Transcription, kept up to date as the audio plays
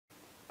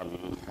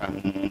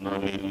الحمد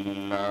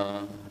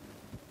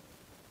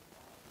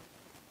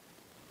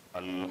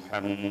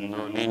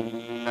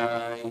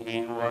لله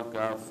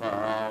وكفى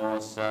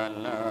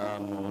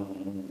وسلام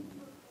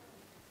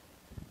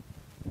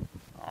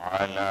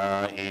على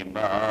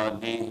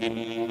عباده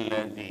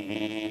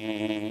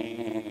الذين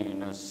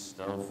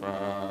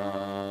اصطفى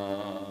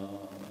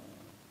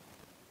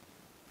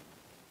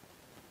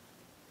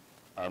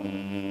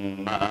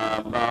أما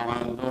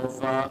بعد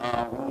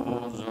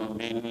فأعوذ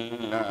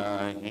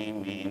بالله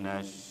من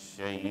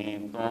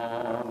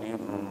الشيطان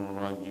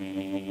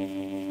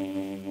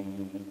الرجيم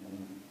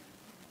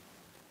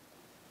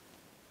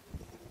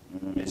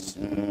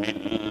بسم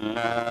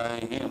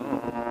الله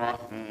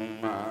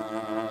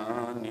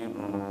الرحمن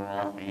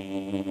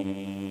الرحيم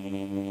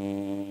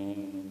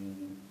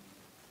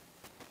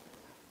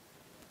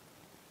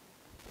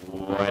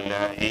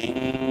ولئن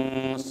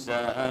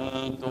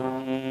سألتم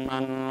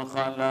من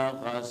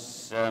خلق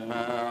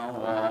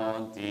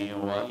السماوات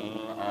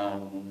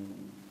والأرض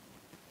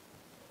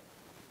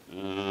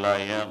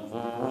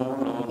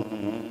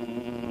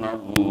ليقولن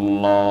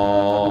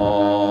الله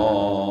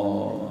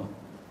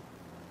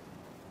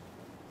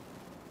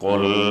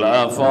قل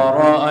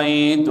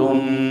أفرأيتم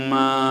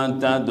ما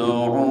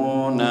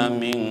تدعون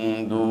من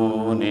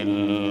دون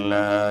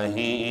الله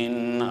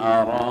إن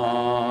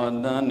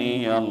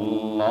أرادني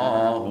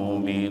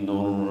الله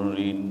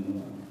بضر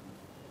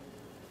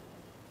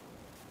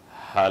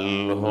هل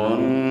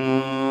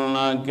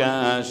هن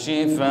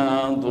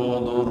كاشفات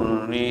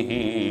ضره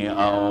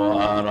أو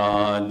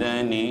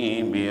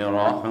أرادني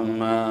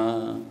برحمة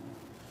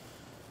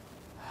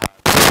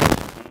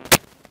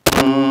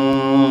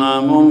هن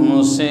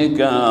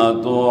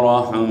ممسكات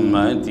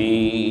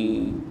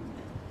رحمتي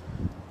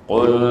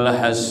قل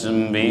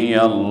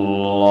حسبي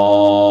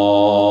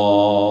الله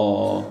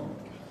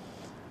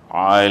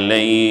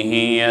عليه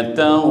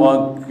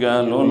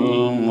يتوكل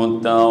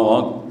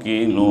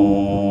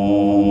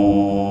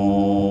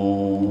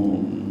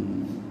المتوكلون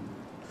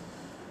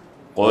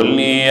قل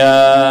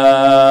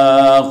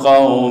يا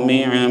قوم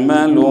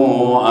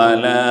اعملوا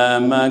على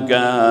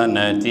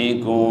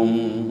مكانتكم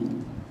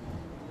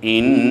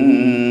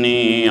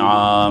إني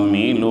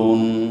عامل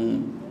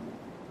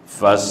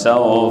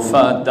فسوف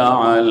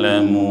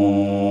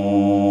تعلمون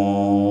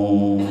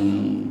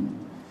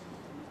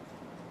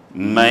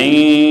من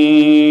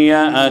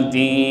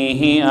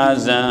يأتيه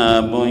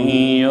عذاب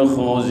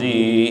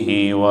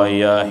يخزيه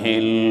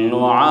ويحل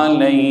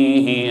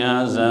عليه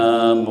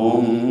عذاب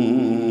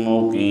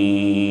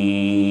مقيم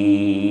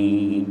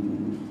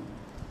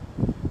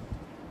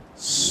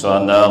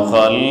صدق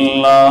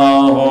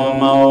الله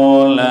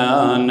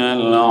مولانا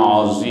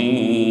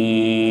العظيم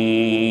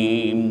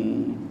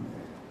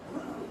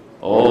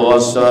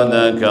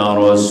وصدق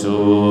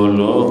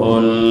رسوله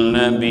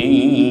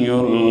النبي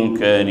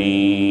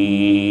الكريم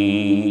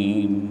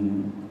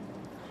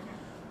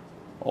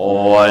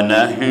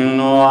ونحن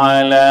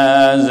على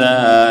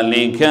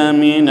ذلك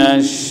من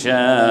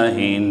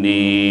الشاهدين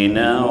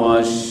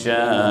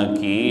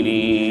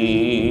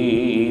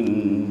والشاكرين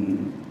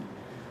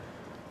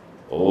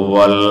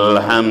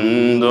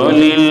والحمد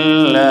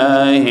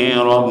لله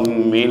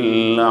رب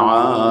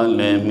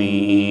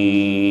العالمين.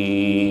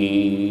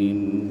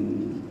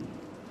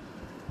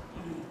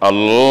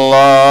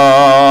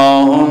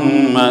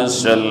 اللهم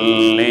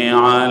صل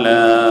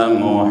على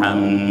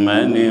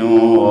محمد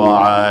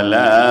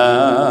وعلى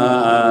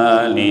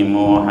آل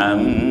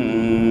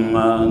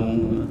محمد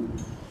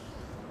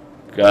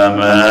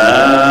كما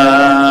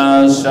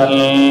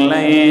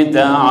صليت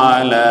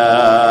على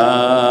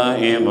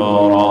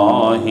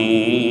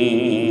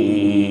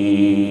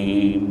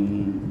إبراهيم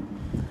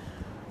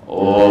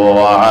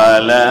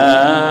وعلى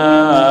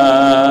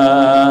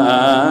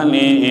آل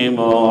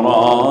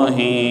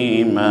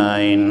إبراهيم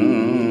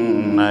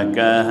إنك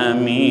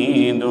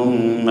حميد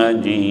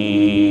مجيد.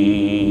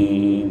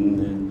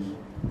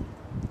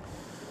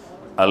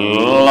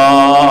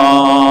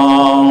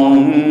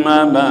 اللهم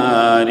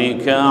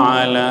بارك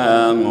على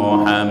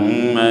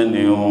محمد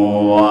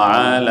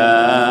وعلى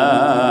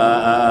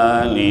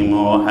آل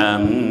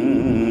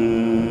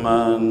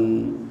محمد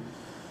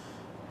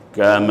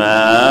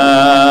كما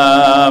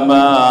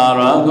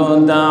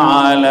باركت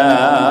على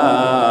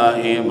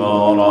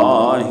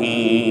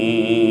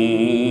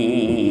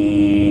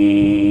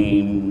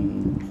إبراهيم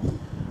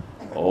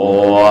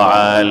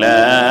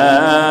وعلى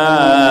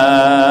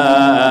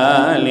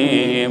آل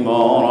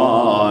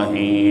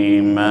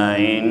إبراهيم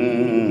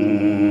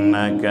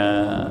إنك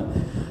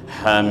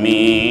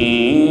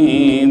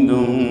حميد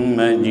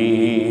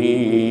مجيد.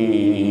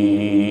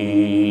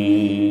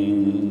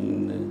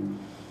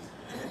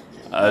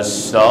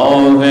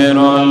 أستغفر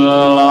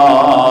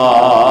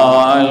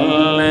الله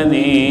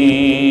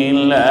الذي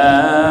لا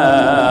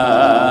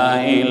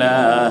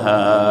إله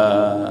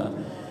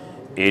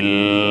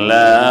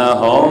إلا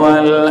هو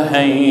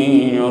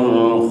الحي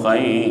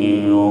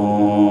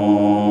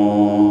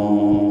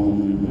القيوم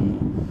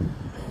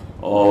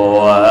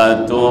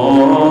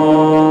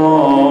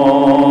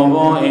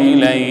وأتوب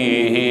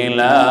إليه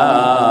لا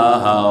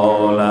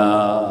حول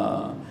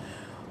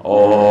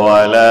ولا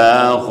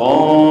ولا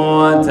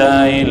قوة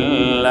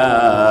إلا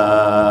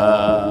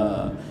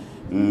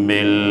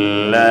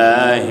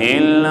بالله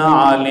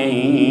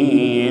العلي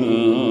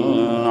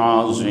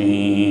العظيم।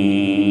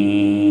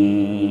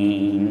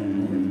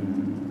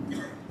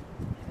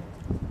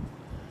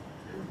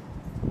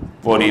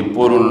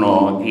 পরিপূর্ণ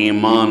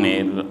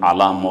ঈমানের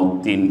আলামত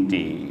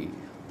তিনটি।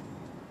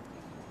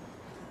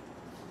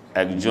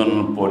 একজন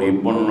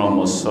পরিপূর্ণ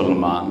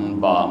মুসলমান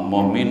বা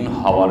মুমিন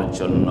হওয়ার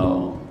জন্য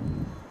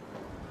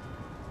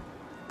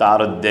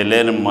তার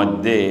দিলের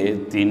মধ্যে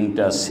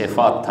তিনটা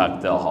সিফাত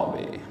থাকতে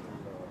হবে।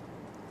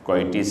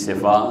 কয়টি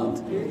সিফাত?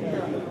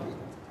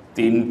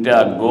 তিনটা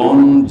গুণ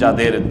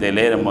যাদের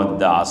দিলের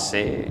মধ্যে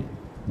আছে,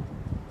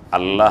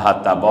 আল্লাহ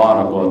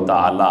তাবারক ওয়া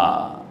তাআলা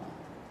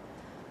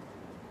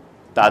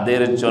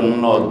তাদের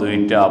জন্য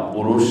দুইটা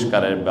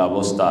পুরস্কারের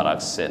ব্যবস্থা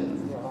রাখছেন।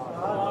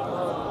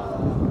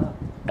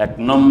 এক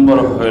নম্বর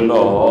হইল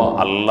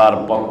আল্লাহর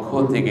পক্ষ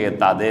থেকে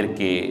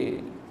তাদেরকে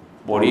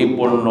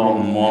পরিপূর্ণ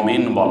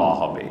মুমিন বলা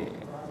হবে।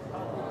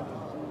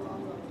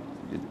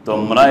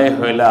 তোমরাই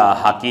হইলা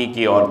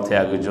হাকিকি অর্থে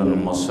একজন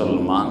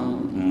মুসলমান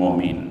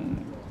মুমিন।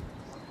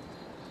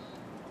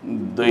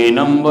 দুই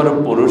নম্বর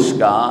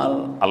পুরস্কার,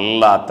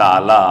 আল্লাহ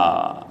তাআলা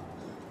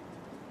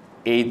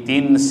এই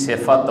তিন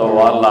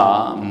সিফাতওয়ালা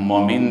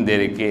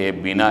মুমিনদেরকে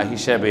বিনা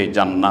হিসাবে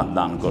জান্নাত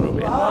দান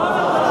করবেন।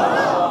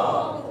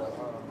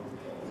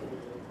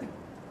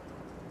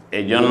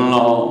 এই জন্য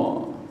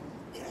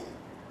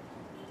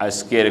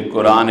আজকের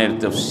কোরআনের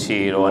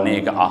তাফসীর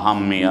অনেক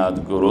আহমিয়ত,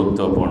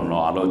 গুরুত্বপূর্ণ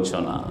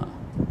আলোচনা।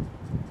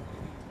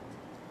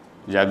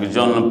 যে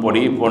একজন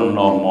পরিপূর্ণ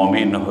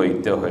মুমিন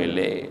হইতে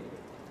হইলে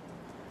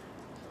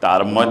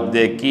তার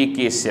মধ্যে কি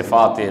কি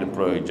সিফাতের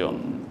প্রয়োজন।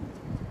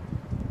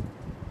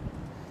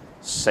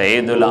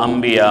 সৈয়দুল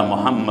আম্বিয়া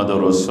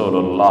মুহাম্মদুর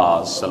রাসূলুল্লাহ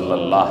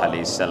সাল্লাল্লাহু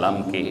আলাইহি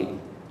সাল্লামকে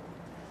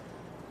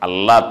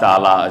আল্লাহ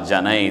তাআলা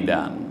জানাই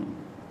দেন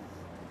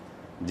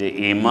যে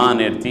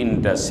ঈমানের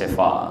তিনটা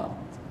সিফাত।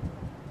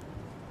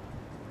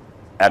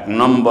 এক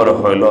নম্বর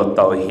হইল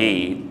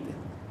তাওহীদ,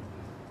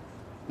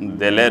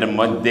 দিলের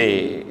মধ্যে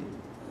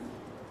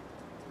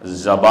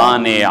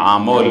জবানে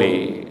আমলে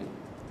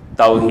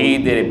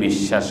তাওহীদের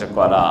বিশ্বাস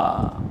করা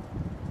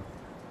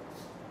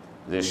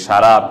যে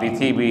সারা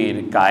পৃথিবীর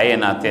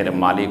কায়নাতের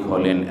মালিক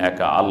হলেন এক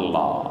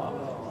আল্লাহ,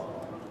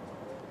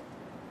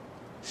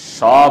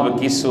 সব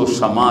কিছু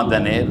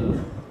সমাধানের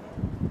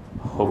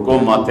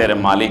হুকুমতের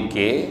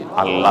মালিককে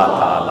আল্লাহ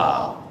তাআলা।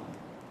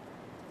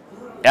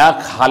 এক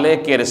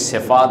খালেকের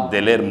সিফাত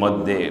দিলের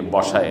মধ্যে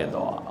বসায়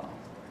দেওয়া,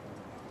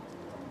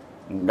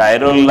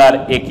 গায়রুল্লাহর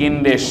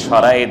একিনরে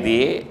সরাই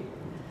দিয়ে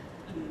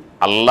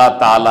আল্লাহ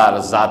তাআলার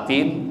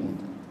জাতির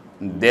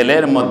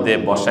দিলের মধ্যে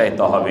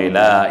বসাইতে হবে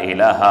লা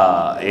ইলাহা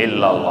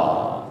ইল্লাল্লাহ।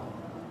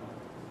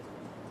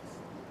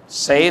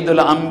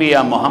 সাইয়্যিদুল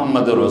আম্বিয়া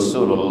মুহাম্মদুর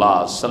রাসূলুল্লাহ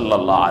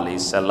সাল্লাল্লাহু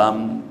আলাইহি সাল্লাম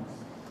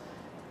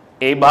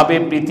এইভাবে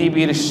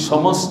পৃথিবীর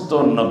সমস্ত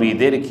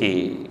নবীদেরকে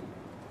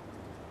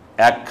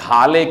এক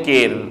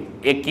খালেকের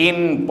একিন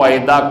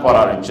পয়দা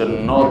করার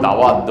জন্য,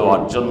 দাওয়াত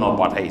দেওয়ার জন্য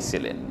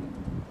পাঠাইছিলেন।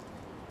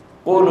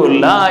 কুলু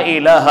লা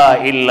ইলাহা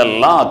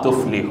ইল্লাল্লাহ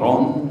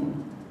তুফলিহুন,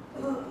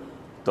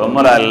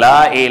 তোমরা লা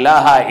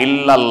ইলাহা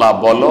ইল্লাল্লাহ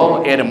বলো,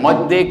 এর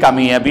মধ্যে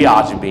কামিয়াবি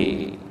আসবে,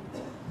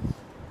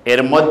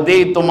 এর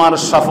মধ্যেই তোমার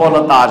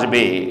সফলতা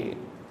আসবে।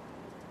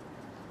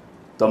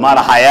 তোমার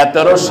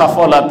হায়াতেরও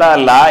সফলতা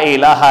লা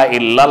ইলাহা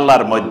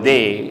ইল্লাল্লাহর মধ্যে,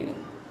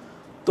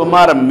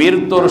 তোমার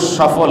মৃত্যুর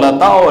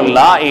সফলতাও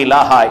লা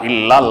ইলাহা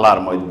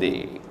ইল্লাল্লাহর মধ্যে।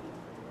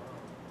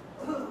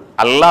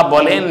 আল্লাহ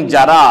বলেন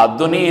যারা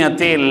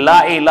দুনিয়াতে লা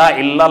ইলাহা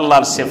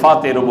ইল্লাল্লাহর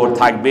সিফাতের উপর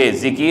থাকবে,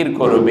 জিকির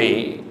করবে,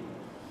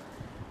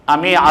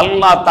 আমি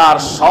আল্লাহ তার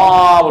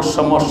সব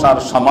সমস্যার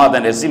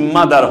সমাধানে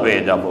জিম্মাদার হয়ে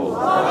যাব,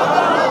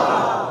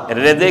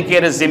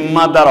 রিজিকের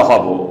জিম্মাদার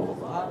হব।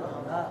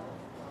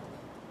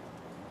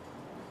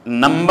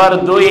 नंबर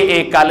 2,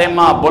 এই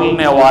কালেমা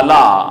বলনে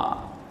ওয়ালা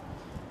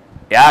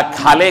এক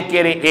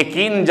খালেকের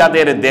একিন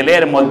যাদের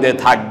দিলের মধ্যে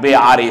থাকবে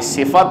আর এই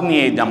সিফাত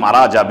নিয়ে যা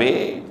মারা যাবে,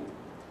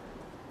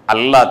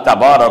 আল্লাহ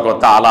তাবারক ওয়া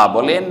তাআলা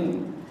বলেন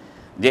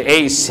যে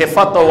এই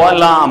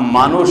সিফাতওয়ালা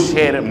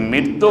মানুষের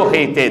মৃত্যু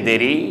হইতে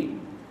দেরি,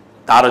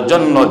 তার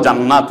জন্য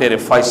জান্নাতের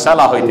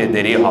ফয়সালা হইতে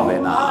দেরি হবে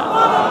না।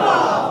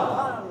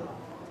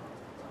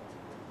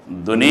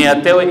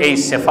 দুনিয়াতেও এই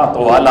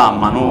সিফাতওয়ালা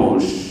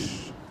মানুষ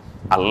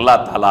আল্লাহ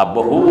তাআলা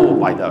বহু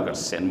পয়দা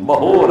করছেন,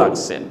 বহু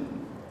রাখছেন।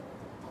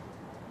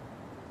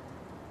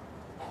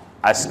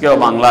 আজকেও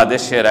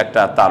বাংলাদেশের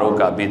একটা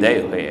তারকা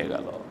বিদায় হয়ে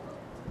গেল।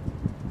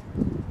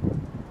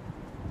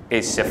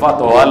 এই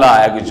সিফাতওয়ালা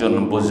একজন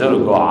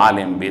বুজুর্গ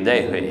আলেম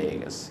বিদায় হয়ে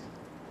গেছে,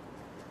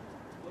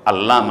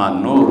 আল্লামা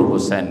নূর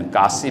হোসেন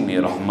কাসিমি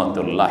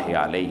রহমতুল্লাহি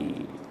আলাইহি।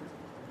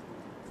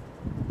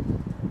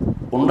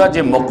 ওনারা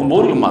যে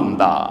মকবুল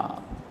মান্দা,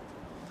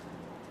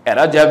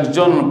 এরা যে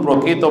একজন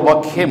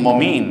প্রকৃতপক্ষে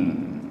মুমিন,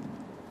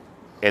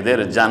 এদের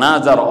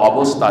জানাজার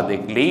অবস্থা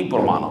দেখলেই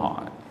প্রমাণ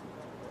হয়।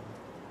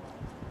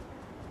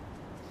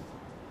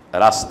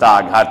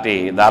 রাস্তাঘাটে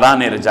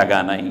দাঁড়ানোর জায়গা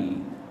নাই।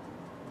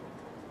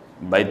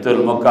 বাইতুল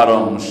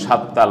মুকাররম,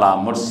 সাততলা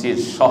মসজিদ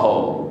সহ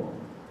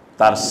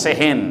তার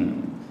সেহেন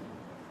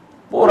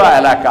পুরা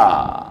এলাকা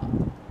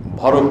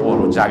ভরপুর,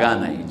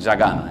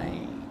 জায়গা নাই।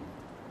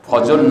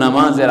 ফজর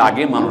নামাজের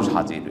আগে মানুষ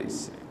হাজির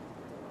হয়েছে।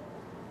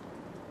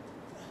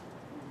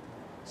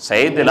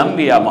 সাইয়্যিদুল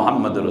আম্বিয়া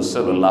মুহাম্মদ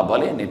রাসূলুল্লাহ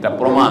বলেন, এটা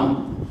প্রমাণ,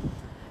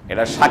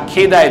 এটা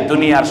সাক্ষী দেয়,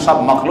 দুনিয়ার সব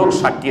মাখলুক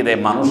সাক্ষী দেয়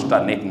মানুষটা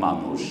নেক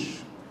মানুষ,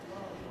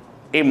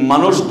 এই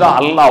মানুষটা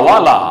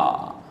আল্লাহওয়ালা।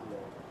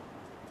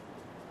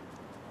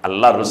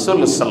 আল্লাহ রাসূল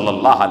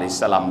সাল্লাল্লাহু আলাইহি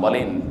সাল্লাম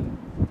বলেন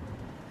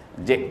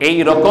যে এই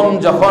রকম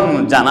যখন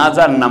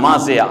জানাজার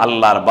নামাজে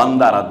আল্লাহর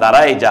বান্দারা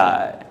দাঁড়ায়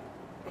যায়,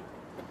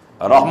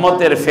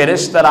 রহমতের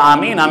ফেরেশতারা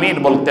আমিন আমিন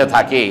বলতে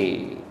থাকে,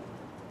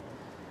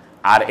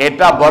 আর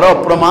এটা বড়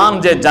প্রমাণ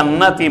যে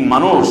জান্নাতি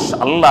মানুষ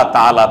আল্লাহ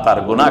তাআলা তার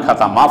গুনাহ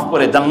খাতা মাফ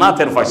করে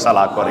জান্নাতের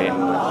ফয়সালা করেন।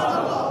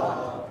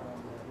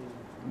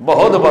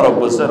 বহুত বড়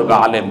বুজুর্গ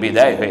আলেম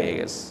বিদায় হয়ে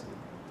গেছে।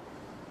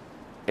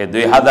 এই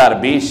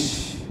 2020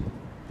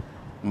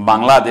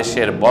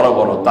 বাংলাদেশের বড়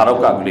বড়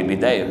তারকাগুলি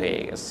বিদায় হয়ে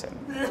গেছেন।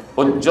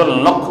 উজ্জ্বল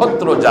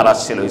নক্ষত্র যারা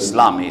ছিল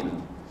ইসলামের,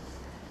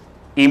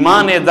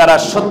 ইমানে যারা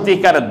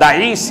সত্যিকার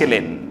দায়ী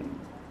ছিলেন,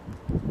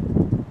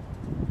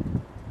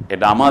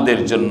 এটা আমাদের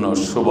জন্য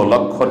শুভ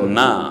লক্ষণ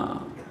না।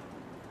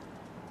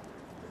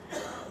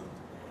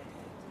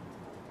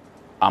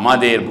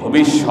 আমাদের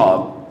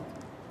ভবিষ্যৎ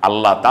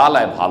আল্লাহ তাআলা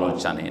ভালো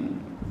জানেন।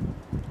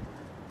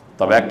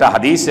 তবে একটা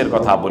হাদিসের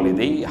কথা বলে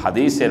দিই,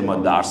 হাদিসের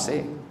মধ্যে আসে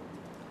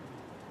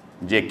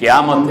যে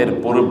কিয়ামতের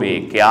পূর্বে,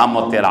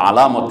 কিয়ামতের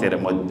আলামতের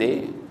মধ্যে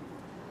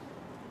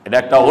এটা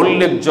একটা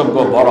উল্লেখযোগ্য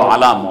বড়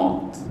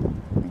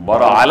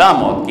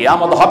আলামত,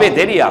 কিয়ামত হবে,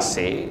 দেরি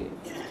আছে।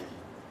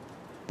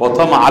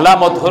 প্রথম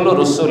আলামত হলো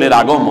রসুলের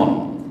আগমন।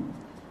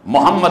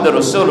 মুহাম্মদ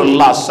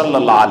রাসূলুল্লাহ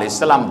সাল্লাল্লাহু আলাইহি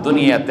সাল্লাম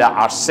দুনিয়াতে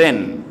আসছেন,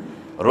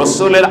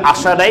 রসুলের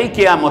আসাটাই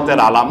কিয়ামতের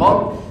আলামত,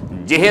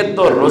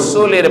 যেহেতু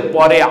রসুলের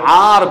পরে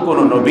আর কোন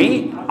নবী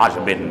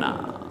আসবেন না।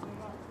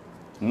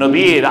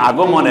 নবীর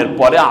আগমনের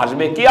পরে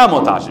আসবে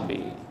কিয়ামত আসবে,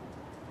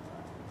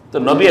 তো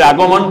নবীর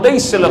আগমনটাই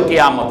ছিল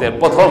কিয়ামতের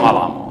প্রথম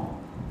আলামত।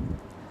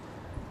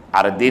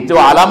 আর দ্বিতীয়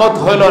আলামত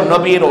হলো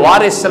নবীর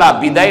ওয়ারিসরা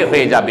বিদায়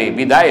হয়ে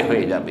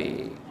যাবে।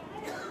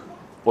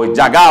 ওই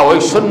জায়গা, ওই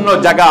শূন্য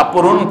জায়গা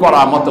পূরণ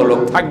করার মতো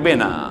লোক থাকবে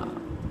না।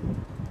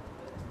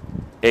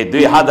 এই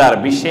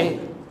 2020-এ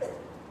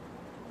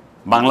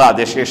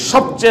বাংলাদেশের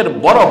সবচেয়ে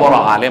বড় বড়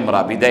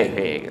আলেমরা বিদায়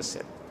হয়ে গেছে।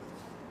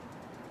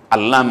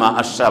 আল্লামা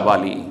আশরাফ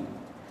আলী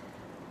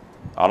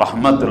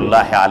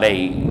রহমতুল্লাহ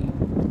আলাইহি,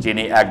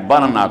 যিনি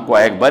একবার না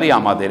কয়েকবারই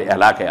আমাদের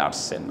এলাকায়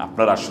আসছেন,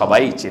 আপনারা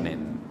সবাই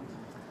চিনেন,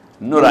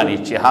 নুরানি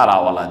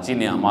চেহারাওয়ালা,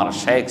 যিনি আমার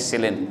শেখ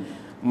ছিলেন,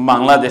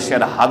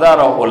 বাংলাদেশের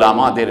হাজারো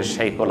ওলামাদের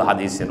শেখুল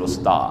হাদিসের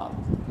উস্তাদ,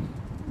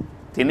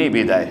 তিনি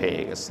বিদায়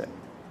হয়ে গেছেন।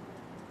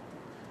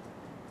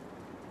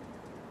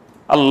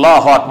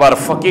 আল্লাহু আকবার।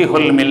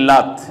 ফকিহুল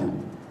মিল্লাত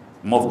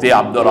মুফতি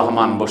আব্দুর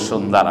রহমান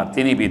বসুন্ধরা,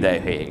 তিনি বিদায়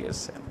হয়ে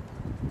গেছেন।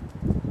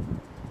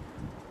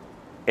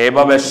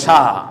 এভাবে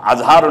শাহ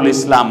আজহারুল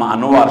ইসলাম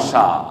আনোয়ার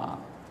শাহ,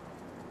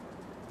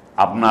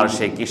 আপনার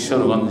সেই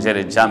কিশোরগঞ্জের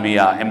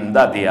জামিয়া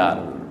এমদাদিয়ার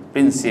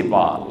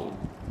প্রিন্সিপাল,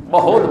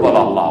 বহুত বড়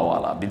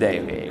আল্লাহওয়ালা, বিদায়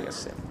হয়ে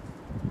গেছেন।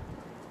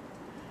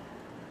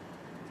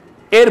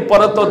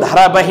 এরপরে তো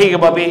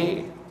ধারাবাহিকভাবে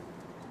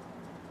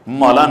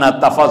মৌলানা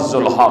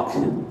তাফাজ্জুল হক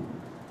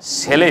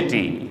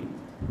ছেলেটি,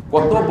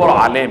 কত বড়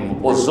আলেম,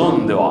 ওজন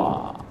দেওয়া,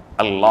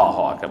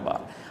 আল্লাহু আকবার,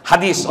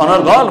 হাদিস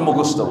অনর্গল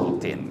মুখস্থ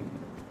বলতেন,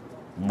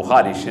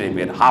 বুখারী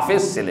শরীফের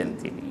হাফেজ ছিলেন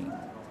তিনি,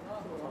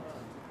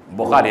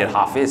 বুখারীর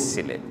হাফেজ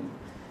ছিলেন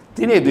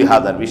তিনি।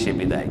 2020-এ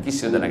বিদায়,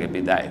 কিছুদিন আগে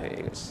বিদায় হয়ে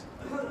গেছে।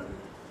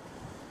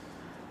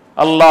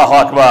 আল্লাহু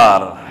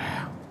আকবার।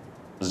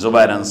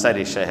 জুবায়ের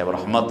আনসারী সাহেব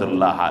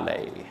রহমতুল্লাহ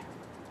আলাইহি,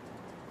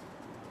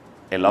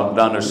 এই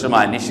লকডাউনের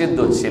সময় নিষিদ্ধ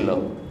ছিল,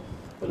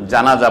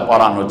 জানাজা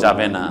পড়ানো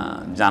যাবে না,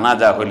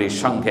 জানাজা হলে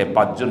সংখ্যে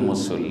 5 জন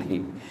মুসল্লি,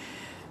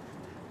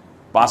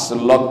 5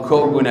 লক্ষ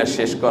গুণা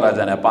শেষ করা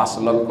যায় না, 5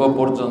 লক্ষ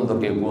পর্যন্ত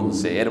কেউ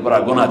গুনছে, এরপর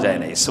আর গোনা যায়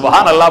নাই।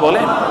 সুবহানাল্লাহ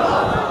বলেন।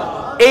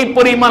 এই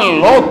পরিমাণ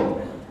লোক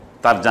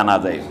তার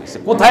জানাজায় হয়েছে।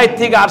 কোথায়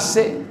থেকে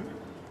আসছে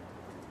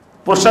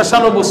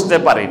প্রশাসনও বুঝতে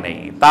পারে নাই,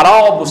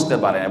 তারাও বুঝতে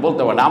পারে না,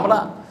 বলতে পারে না। আমরা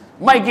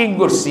মাইকিং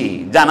করছি,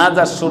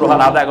 জানাজা শুরু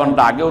হওয়ার আধা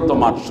ঘন্টা আগেও তো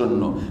মাঠ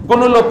শূন্য,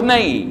 কোনো লোক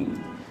নেই।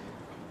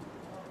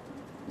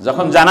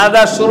 যখন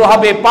জানাজা শুরু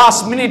হবে 5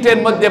 মিনিটের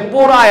মধ্যে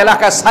পুরা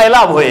এলাকা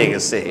সাইলাব হয়ে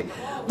গেছে।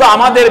 তো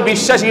আমাদের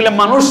বিশ্বাসী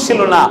মানুষ ছিল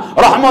না,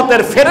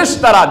 রহমতের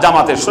ফেরেশতারা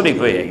জামাতে শরীক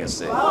হয়ে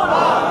গেছে।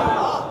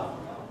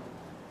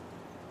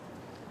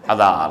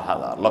 হাজার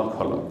হাজার, লক্ষ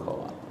লক্ষ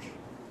মানুষ।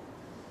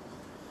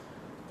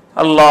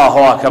 আল্লাহু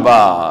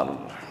আকবার।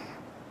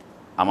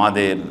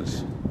 আমাদের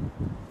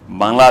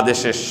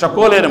বাংলাদেশের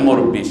সকলের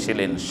মুরব্বী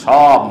ছিলেন,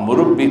 সব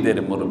মুরব্বীদের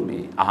মুরব্বী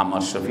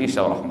আহমদ শফি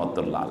সাহেব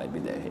রহমতুল্লাহ আলাইহি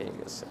বিদায় হয়ে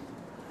গেছে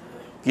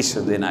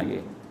কিছুদিন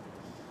আগে।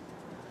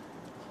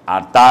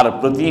 আর তার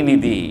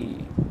প্রতিনিধি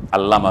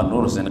আল্লামা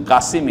নূর হোসেন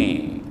কাসিমি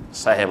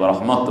সাহেব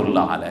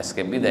রহমতুল্লাহ আলাইহি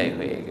আজকে বিদায়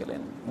হয়ে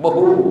গেলেন।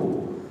 বহু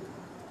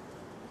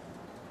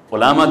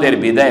ওলামাদের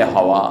বিদায়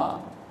হওয়া,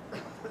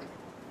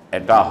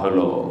 এটা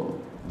হলো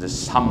যে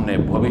সামনে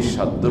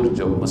ভবিষ্যৎ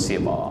দুর্যোগ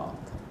মুসিবত।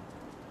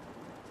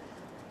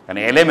 কারণ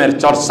এলেমের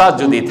চর্চা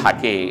যদি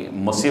থাকে,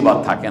 মুসিবত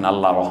থাকে না,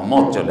 আল্লাহ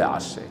রহমত চলে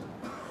আসে।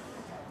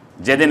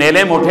 যেদিন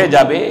এলেম উঠে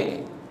যাবে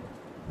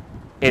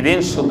এদিন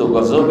শুধু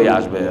গজবে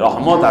আসবে,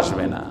 রহমত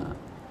আসবে না।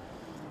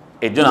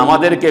 এই জন্য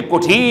আমাদেরকে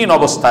কঠিন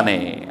অবস্থানে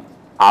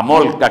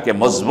আমলটাকে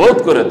মজবুত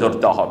করে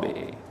ধরতে হবে।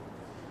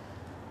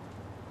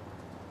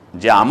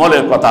 যে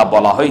আমলের কথা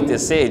বলা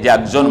হইতেছে যে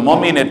একজন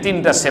মুমিনের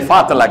 3টা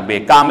সিফাত লাগবে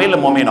কামিল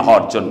মুমিন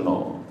হওয়ার জন্য।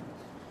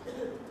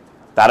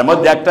 তার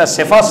মধ্যে একটা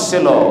সিফাত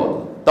ছিল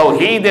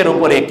তাওহীদের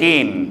উপর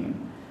ইয়াকিন,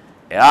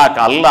 এক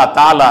আল্লাহ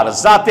তাআলার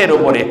জাতের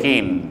উপর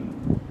ইয়াকিন।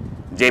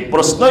 যে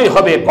প্রশ্নই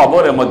হবে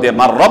কবরের মধ্যে,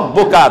 মার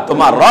রব্বুকা,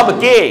 তোমার রব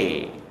কে?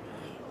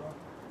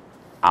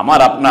 আমার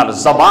আপনার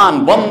জবান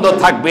বন্ধ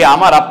থাকবে,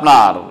 আমার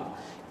আপনার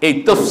এই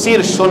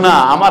তাফসীর শোনা,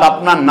 আমার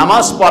আপনার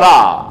নামাজ পড়া,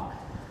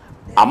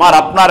 আমার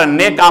আপনার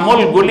নেক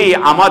আমলগুলি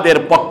আমাদের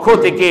পক্ষ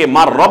থেকে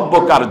মার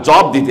রব্বুকার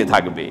জবাব দিতে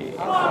থাকবে।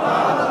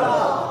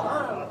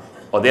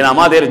 ওদিন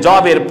আমাদের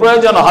জবাবের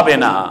প্রয়োজন হবে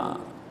না।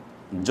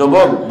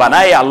 যুবক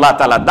বানায় আল্লাহ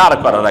তাআলা দাঁড়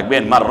করা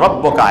রাখবেন মার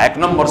রব্বুকা। 1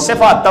 নম্বর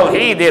সিফাত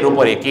তাওহীদের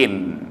উপর ইয়াকিন।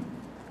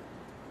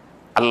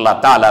 আল্লাহ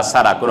তাআলা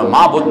ছাড়া কোনো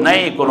মাবুদ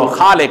নাই, কোনো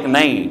খালেক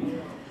নাই।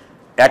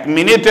 1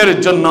 মিনিটের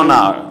জন্য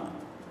না,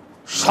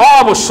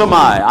 সব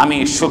সময় আমি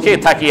সুখে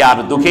থাকি আর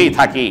দুঃখেই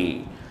থাকি,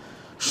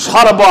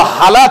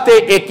 সর্বহালাতে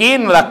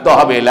ইয়াকিন রাখতে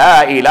হবে লা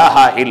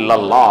ইলাহা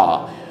ইল্লাল্লাহ।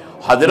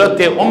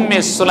 হযরতে উম্মে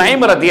সুলাইম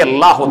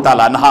রাদিয়াল্লাহু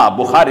তাআলা আনহা,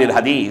 বুখারীর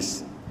হাদিস।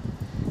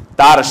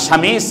 তার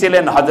স্বামী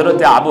ছিলেন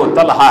হযরতে আবু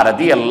তালহা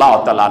রাদিয়াল্লাহু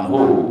তাআলা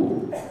আনহু।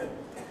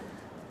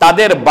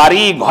 তাদের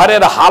বাড়ি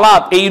ঘরের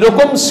হালাত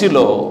এইরকম ছিল,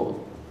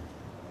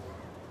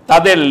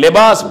 তাদের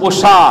লেবাস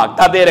পোশাক,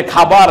 তাদের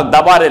খাবার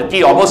দাবারের কি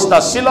অবস্থা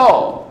ছিল।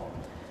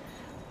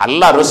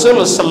 আল্লাহ রাসূল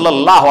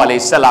সাল্লাল্লাহু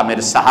আলাইহি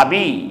সাল্লামের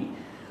সাহাবী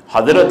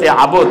হযরতে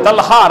আবু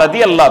তালহা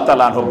রাদিয়াল্লাহু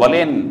তাআলা আনহু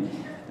বলেন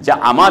যে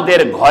আমাদের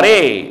ঘরে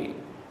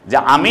যে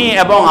আমি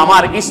এবং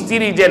আমার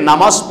স্ত্রী যে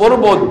নামাজ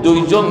পড়ব, 2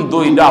 জন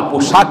 2টা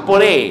পোশাক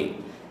পরে,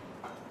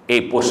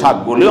 এই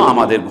পোশাকগুলো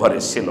আমাদের ঘরে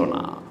ছিল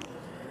না।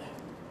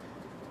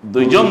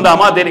 2 জন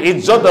আমাদের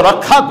ইজ্জত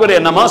রক্ষা করে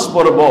নামাজ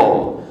পড়ব,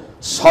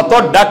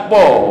 সতর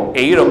ডাকবো,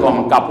 এইরকম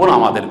কাপড়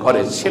আমাদের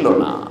ঘরে ছিল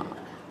না।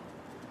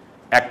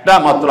 একটা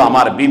মাত্র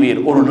আমার বিবির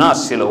ওড়না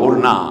ছিল,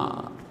 ওড়না।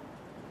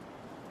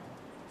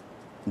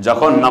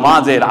 যখন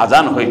নামাজের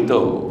আজান হইতো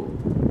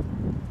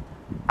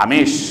আমি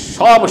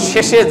সব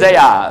শেষে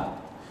যাইয়া,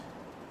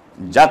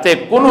 যাতে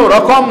কোনো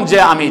রকম যে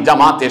আমি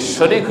জামাতের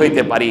শরীক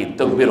হইতে পারি,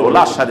 তাকবীর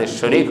ওলার সাথে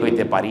শরীক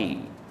হইতে পারি,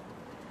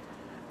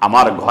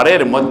 আমার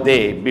ঘরের মধ্যে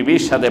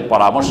বিবির সাথে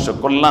পরামর্শ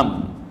করলাম,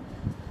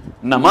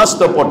 নামাজ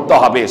তো পড়তে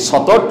হবে,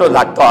 সতর্ক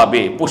থাকতে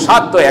হবে,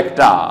 পোশাক তো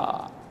একটা,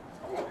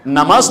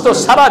 নামাজ তো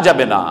সারা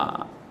যাবে না।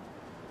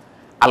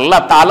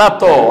 আল্লাহ তাআলা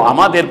তো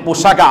আমাদের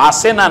পোশাক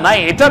আছে না নাই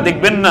এটা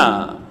দেখবেন না,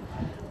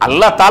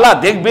 আল্লাহ তাআলা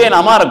দেখবেন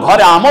আমার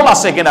ঘরে আমল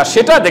আছে কিনা,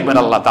 সেটা দেখবেন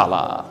আল্লাহ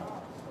তাআলা।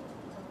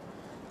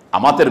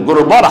 আমাদের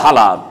গুরুবর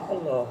হালাত।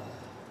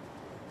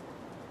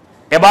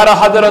 এবার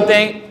হযরতে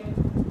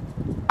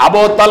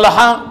আবু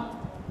তালহা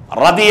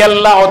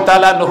রাদিয়াল্লাহু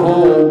তাআলা আনহু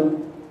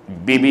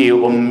বিবি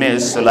উম্মে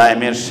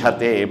সুলাইমের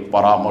সাথে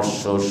পরামর্শ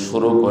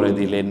শুরু করে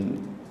দিলেন।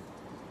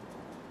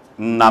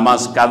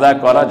 নামাজ কাজা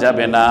করা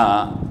যাবে না।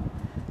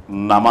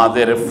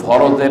 নামাজের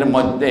ফরজের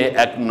মধ্যে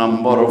 1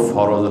 নম্বর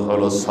ফরজ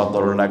হলো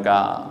 70 টাকা।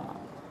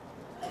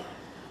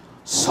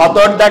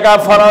 70 টাকা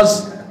ফরজ।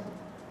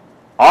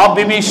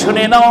 বিবি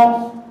শুনে নাও,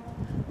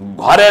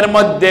 ঘরের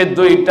মধ্যে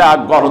 2টা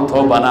গর্ত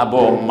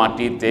বানাবো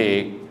মাটিতে,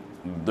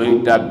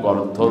 2টা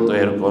গর্ত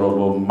তৈরি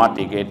করবো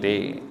মাটি কেটে।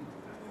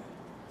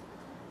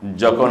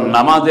 যখন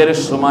নামাজের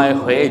সময়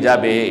হয়ে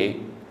যাবে,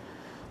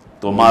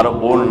 তোমার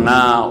ওড়না,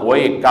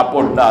 ওই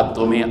কাপড়টা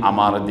তুমি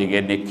আমার দিকে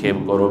নিক্ষেপ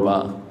করবা,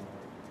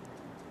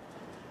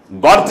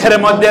 গর্তের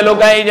মধ্যে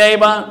লুকাই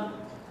যাইবা।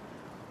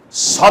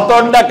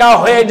 70 টাকা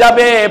হয়ে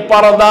যাবে,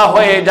 পর্দা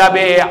হয়ে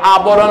যাবে,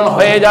 আবরণ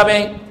হয়ে যাবে।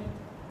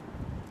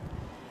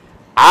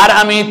 আর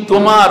আমি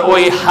তোমার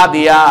ওই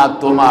হাদিয়া,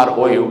 তোমার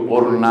ওই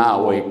ওড়না,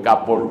 ওই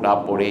কাপড়টা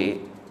পরে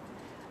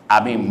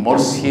আমি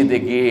মসজিদে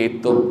গিয়ে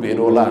তাকবীর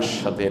ওলার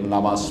সাথে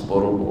নামাজ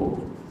পড়ব।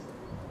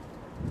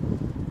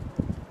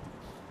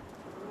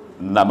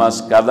 নামাজ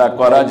কাজা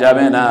করা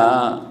যাবে না।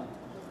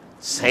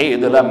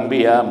 সাইয়্যিদুল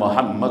আম্বিয়া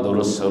মুহাম্মদুর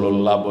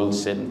রাসূলুল্লাহ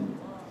বলছেন,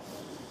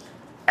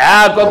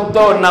 এক ওয়াক্ত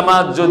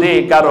নামাজ যদি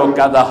কারো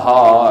কাজা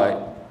হয়,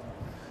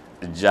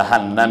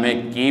 জাহান্নামে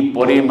কি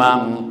পরিমাণ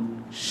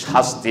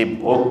শাস্তি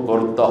ভোগ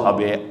করতে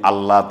হবে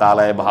আল্লাহ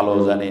তাআলা ভালো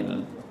জানেন।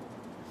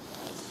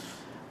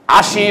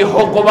 80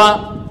 হুকমা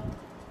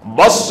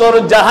বছর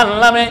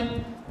জাহান্নামে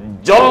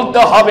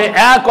জ্বলতে হবে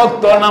এক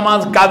ওয়াক্ত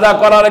নামাজ কাজা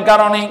করার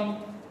কারণে।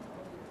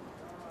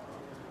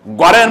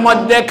 ঘরের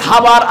মধ্যে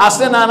খাবার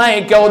আছে না নাই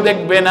কেউ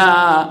দেখবে না,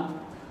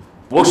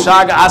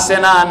 পোশাক আছে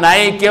না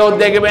নাই কেউ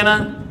দেখবে না,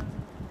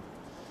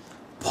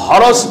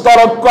 ফরজ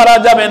তরক করা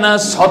যাবে না।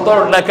 70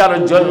 টাকার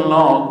জন্য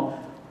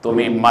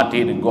তুমি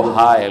মাটির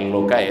গুহায়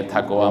লুকায়ে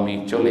থাকো, আমি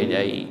চলে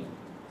যাই।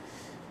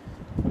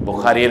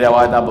 বুখারীর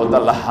রিওয়ায়াত আবু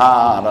তালহা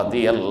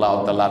রাদিয়াল্লাহু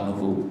তাআলা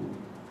আনহু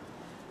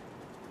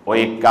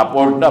ওই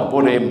কাপড়টা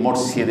পরে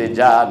মসজিদে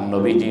যান।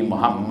 নবীজি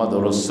মুহাম্মদ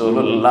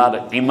রাসূলুল্লাহর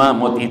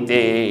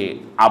ইমামতিতে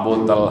আবু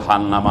তালহা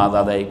নামাজ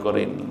আদায়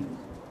করেন।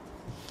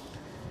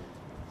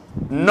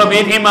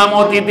 নবীর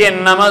ইমামতিতে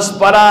নামাজ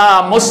পড়া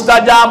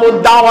মুস্তাজাবুদ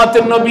দাওয়াত।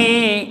 নবী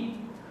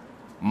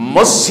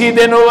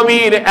মসজিদে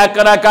নববীর এক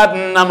রাকাত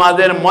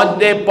নামাজের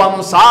মধ্যে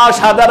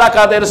 50,000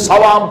 রাকাতের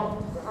সওয়াব।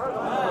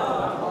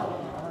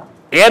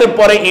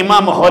 এরপরে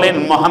ইমাম হলেন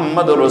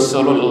মুহাম্মদ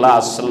রাসূলুল্লাহ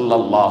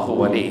সাল্লাল্লাহু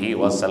আলাইহি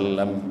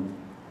ওয়াসাল্লাম।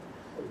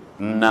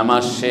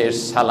 নামাজ শেষ,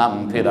 সালাম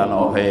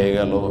ফেরানো হয়ে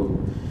গেল।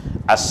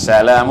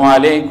 আসসালামু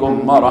আলাইকুম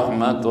ওয়া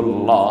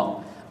রাহমাতুল্লাহ,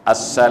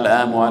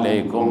 আসসালামু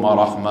আলাইকুম ওয়া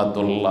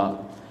রাহমাতুল্লাহ।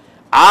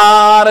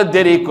 আর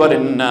দেরি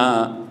করেন না,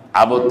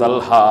 আবু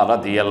তালহা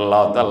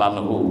রাদিয়াল্লাহু তাআলা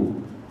আনহু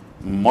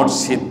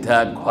মসজিদটা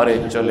ঘরে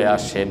চলে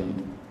আসেন।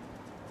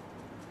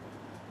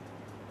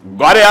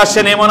 ঘরে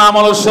আসেন, এমন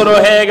আমল শুরু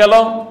হয়ে গেল।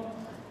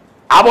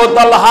 আবু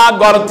তালহা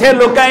গর্তে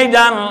লুকাই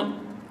যান।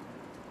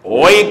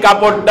 ওই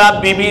কাপড়টা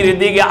বিবির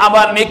দিকে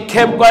আবার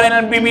নিক্ষেপ করেন,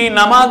 বিবি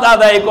নামাজ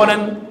আদায়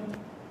করেন।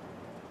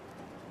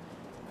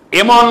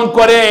 এমন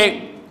করে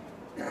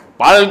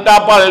পাল্টা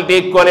পাল্টি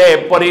করে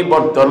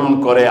পরিবর্তন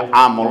করে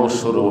আমল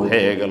শুরু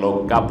হয়ে গেল।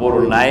 কাপড়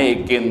নাই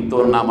কিন্তু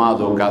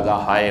নামাজও কাজা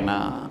হয় না,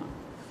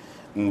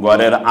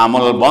 ঘরের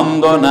আমল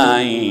বন্ধ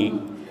নাই।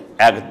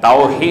 এক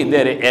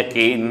তাওহীদের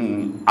ইয়াকিন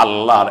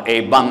আল্লাহর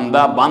এই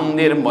বান্দা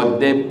বান্দির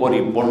মধ্যে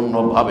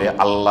পরিপূর্ণভাবে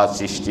আল্লাহ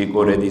সৃষ্টি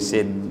করে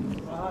দিছেন।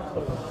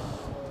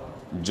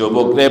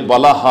 যুবকরে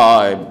বলা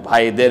হয়,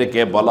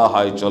 ভাইদেরকে বলা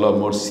হয় চলো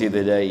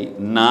মসজিদে যাই।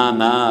 না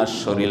না,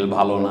 শরীর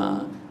ভালো না,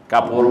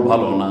 কাপড়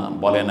ভালো না,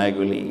 বলে না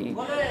এগুলি?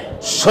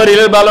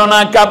 শরীর ভালো না,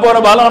 কাপড়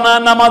ভালো না,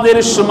 নামাজের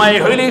সময়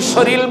হইলে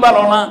শরীর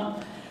ভালো না।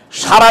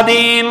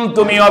 সারাদিন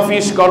তুমি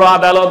অফিস করো,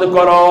 আদালত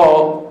করো,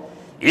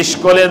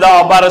 স্কুলে দাও,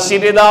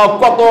 ভার্সিটি দাও,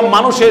 কত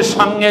মানুষের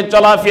সঙ্গে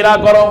চলাফেরা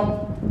করো।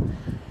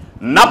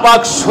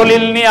 নাপাক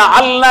শরীর নিয়ে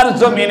আল্লাহর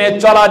জমিনে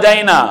চলা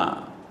যায় না।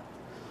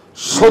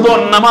 শুধু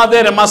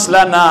নামাজের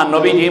মাসলা না,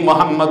 নবীজি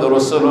মুহাম্মদ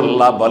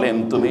রাসূলুল্লাহ বলেন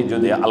তুমি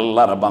যদি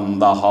আল্লাহর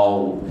বান্দা হও,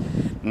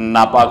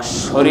 নাপাক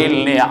শরীর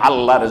নিয়ে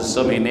আল্লাহর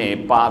জমিনে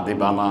পা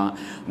দিবা না।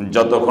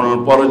 যতক্ষণ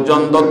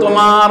পর্যন্ত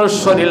তোমার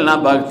শরীর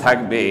নাপাক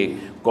থাকবে,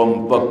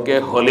 কমপক্ষে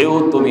হলেও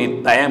তুমি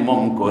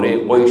তায়াম্মুম করে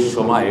ওই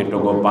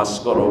সময়টুকু পাস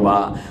করবা,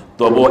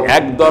 তবু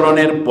এক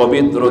ধরনের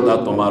পবিত্রতা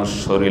তোমার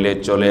শরীরে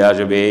চলে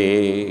আসবে।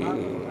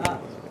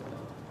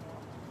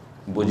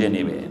 বুঝে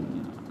নেবেন,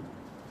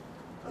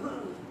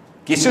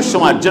 কিছু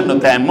সময়ের জন্য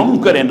তায়াম্মুম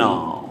করে নাও,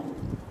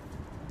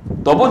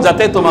 তবু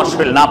যাতে তোমার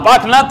শরীর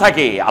নাপাক না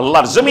থাকে।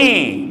 আল্লাহর জমিন।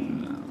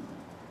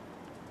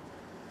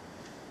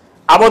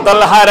 আবু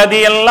তালহা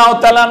রাদিয়াল্লাহু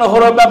তাআলা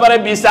আনহুর ব্যাপারে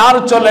বিচার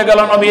চলে গেল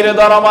নবীর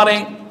দরবারে।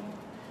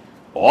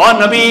 ও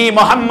নবী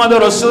মুহাম্মদ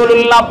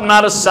রাসূলুল্লাহ,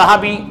 আপনার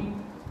সাহাবী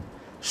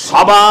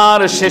সবার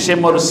শেষে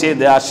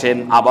মসজিদে আসেন,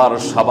 আবার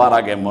সবার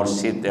আগে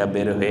মসজিদে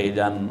বের হয়ে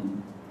যান।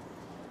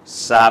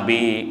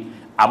 সাহাবী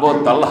আবু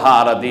তালহা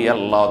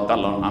রাদিয়াল্লাহু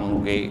তাআলা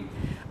আনহুকে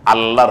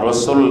আল্লাহ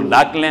রসুল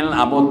ডাকলেন,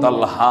 আবু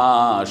তালহা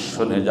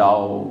শুনে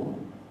যাও,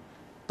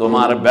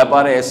 তোমার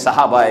ব্যাপারে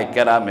সাহাবায়ে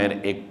কেরামের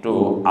একটু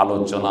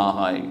আলোচনা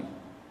হয়,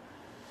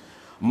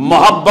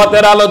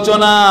 মহব্বতের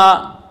আলোচনা।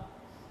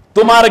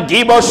 তোমার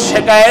গীবত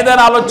শিকায়েতের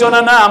আলোচনা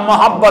না,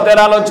 মহব্বতের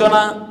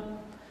আলোচনা।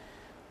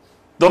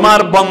 তোমার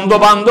বন্ধু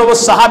বান্ধব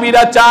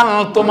সাহাবীরা চান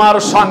তোমার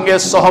সঙ্গে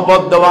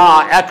সহবত দেওয়া,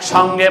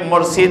 একসঙ্গে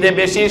মসজিদে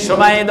বেশি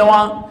সময়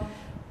দেওয়া।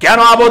 কেন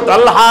আবু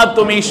তালহা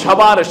তুমি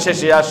সবার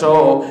শেষে আসো,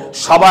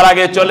 সবার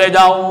আগে চলে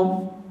যাও?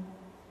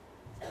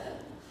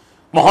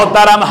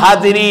 মুহতারাম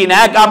হাজিরিন,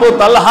 এক আবু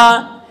তালহা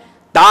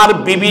তার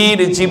বিবির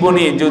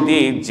জীবনে যদি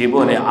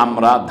জীবনে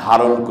আমরা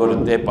ধারণ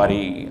করতে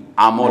পারি,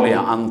 আমলে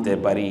আনতে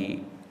পারি,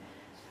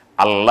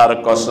 আল্লাহর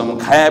কসম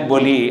খায়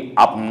বলি,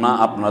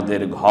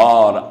 আপনাদের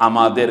ঘর,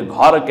 আমাদের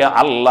ঘরকে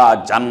আল্লাহ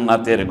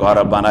জান্নাতের ঘর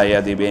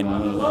বানাইয়া দিবেন।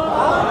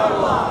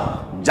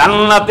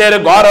 জান্নাতের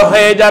ঘর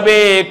হয়ে যাবে,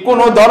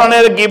 কোনো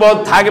ধরনের গীবত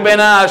থাকবে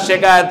না,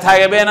 শিকায়ত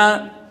থাকবে না।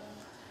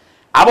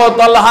 আবু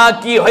তালহা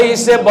কি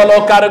হয়েছে বলো,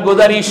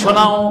 কারগুজারি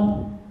শোনাও।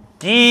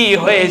 কি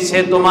হয়েছে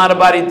তোমার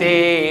বাড়িতে,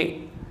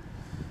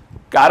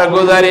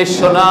 কারগুজারি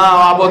শোনাও।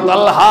 আবু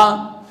তালহা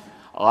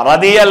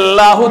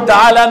রাদিয়াল্লাহু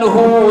তাআলা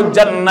আনহু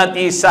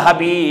জান্নাতি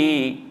সাহাবী,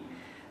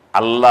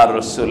 আল্লাহ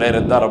রসুলের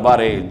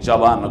দরবারে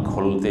জবান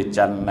খুলতে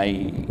চান নাই।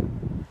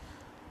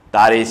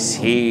 তার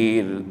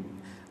সির,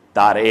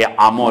 তার এই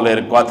আমলের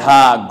কথা,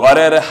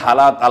 ঘরের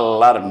হালাত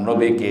আল্লাহর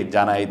নবীকে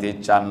জানাইতে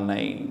চান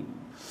নাই।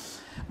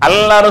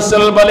 আল্লাহ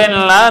রসুল বলেন,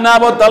 না না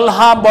আবু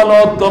তালহা, বলো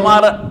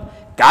তোমার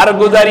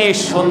কারগুজারি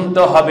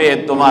শুনতে হবে,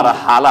 তোমার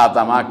হালাত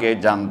আমাকে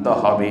জানতে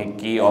হবে,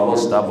 কি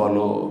অবস্থা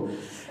বলো।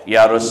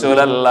 ইয়া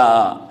রাসূলুল্লাহ,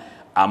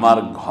 আমার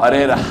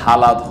ঘরের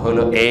হালাত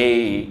হলো এই,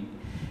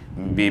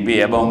 বিবি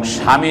এবং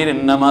স্বামীর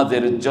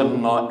নামাজের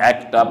জন্য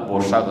একটা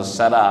পোশাক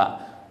ছাড়া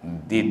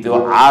দ্বিতীয়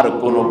আর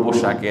কোনো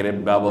পোশাকের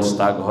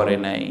ব্যবস্থা ঘরে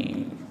নাই।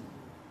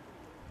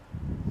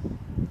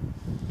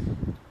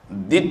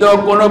 দ্বিতীয়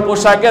কোনো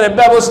পোশাকের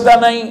ব্যবস্থা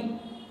নাই।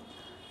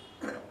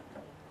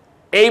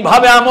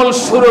 এইভাবে আমল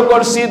শুরু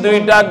করছি,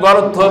 দুইটা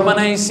গর্ত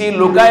বানাইছি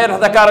লুকায়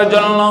থাকার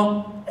জন্য।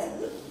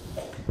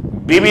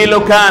 বিবি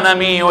লুকান,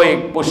 আমি ওই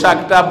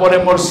পোশাকটা পরে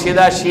মসজিদ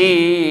আসি,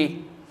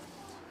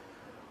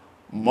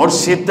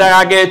 মসজিদটা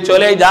আগে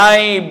চলে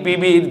যাই,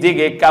 বিবির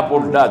দিকে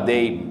কাপড়টা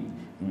দেই,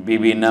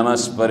 বিবি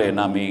নামাজ পড়েন,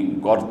 আমি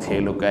গর্তে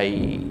লুকাই।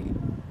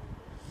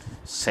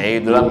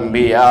 সাইয়্যিদুল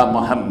আম্বিয়া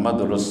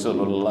মুহাম্মদুর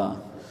রাসূলুল্লাহ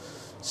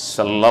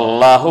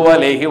সাল্লাল্লাহু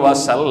আলাইহি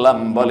ওয়াসাল্লাম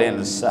বলেন,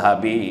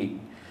 সাহাবী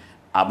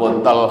আবু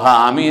তালহা,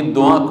 আমি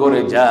দোয়া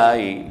করে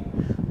যাই,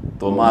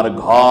 তোমার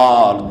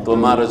ঘর,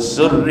 তোমার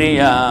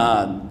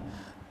যুররিয়াত,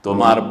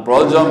 তোমার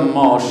প্রজন্ম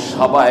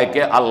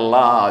সবাইকে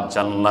আল্লাহ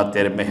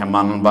জান্নাতের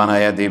মেহমান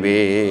বানায়া দিবে।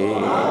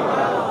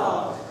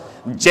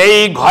 যেই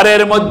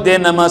ঘরের মধ্যে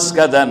নামাজ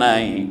কাজা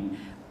নাই,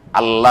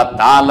 আল্লাহ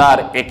তাআলার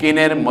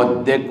একিনের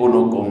মধ্যে কোনো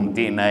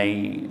কমতি নাই।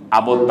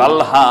 আবু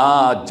তালহা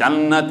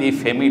জান্নাতি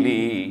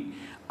ফ্যামিলি,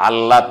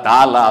 আল্লাহ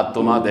তাআলা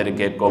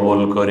তোমাদেরকে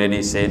কবুল করে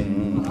নিছেন।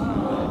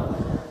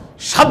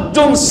 7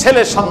 জন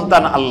ছেলে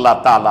সন্তান আল্লাহ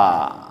তাআলা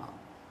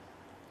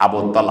আবু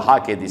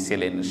তালহাকে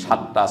দিছিলেন।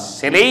 7টা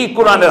ছেলেই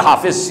কোরআনের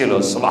হাফেজ ছিল,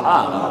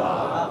 সুবহানাল্লাহ।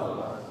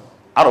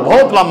 আর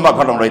বহুত লম্বা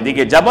ঘটনা, ওই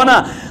দিকে যাব না।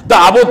 তো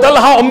আবু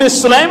তালহা উম্মে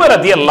সুলাইমা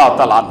রাদিয়াল্লাহু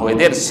তাআলা আনহু,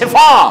 এদের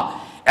সিফাত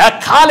এক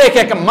খালেক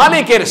এক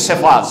মালিকের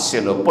সিফাত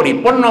ছিল,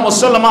 পরিপূর্ণ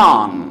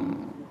মুসলমান।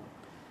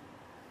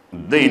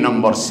 2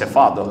 নম্বর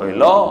সিফাত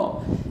হইল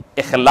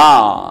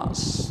ইখলাস।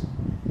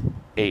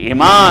 এই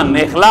ঈমান,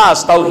 ইখলাস,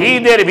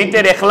 তাওহীদের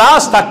ভিতরে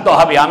ইখলাস থাকতে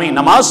হবে। আমি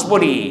নামাজ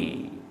পড়ি,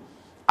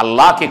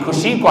 আল্লাহকে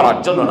খুশি করার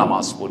জন্য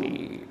নামাজ পড়ি।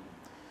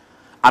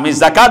 আমি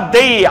যাকাত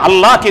দেই,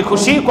 আল্লাহকে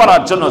খুশি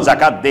করার জন্য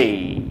যাকাত দেই।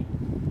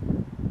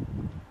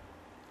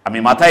 আমি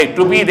মাথায়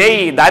টুপি দেই,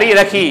 দাড়ি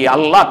রাখি,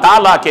 আল্লাহ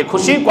তাআলাকে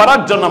খুশি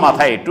করার জন্য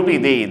মাথায় টুপি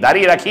দেই,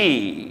 দাড়ি রাখি।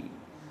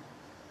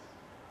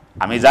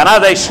 আমি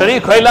জানাজায়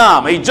শরীক হইলাম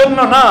এই জন্য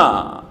না,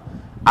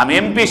 আমি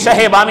এমপি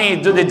সাহেব, আমি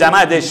যদি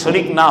জানাজায়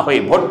শরীক না হই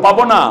ভোট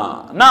পাবো না,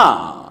 না।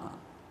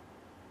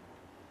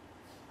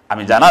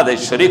 আমি জানাজায়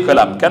শরীক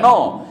হইলাম কেন?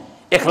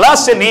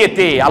 ইখলাসে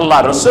নিয়তে। আল্লাহ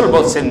রাসূল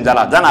বলছেন,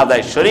 যারা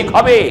জানাজায় শরীক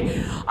হবে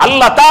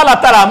আল্লাহ তাআলা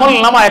তার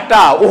আমলনামায় একটা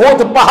উহুদ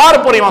পাহাড়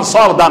পরিমাণ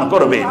সওয়াব দান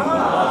করবেন।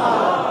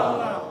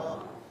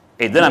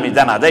 এইদিন আমি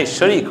জানাজায়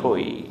শরীক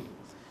হই,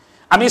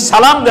 আমি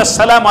সালাম দেই,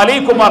 আসসালামু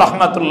আলাইকুম ওয়া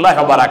রাহমাতুল্লাহি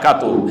ওয়া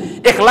বারাকাতুহু,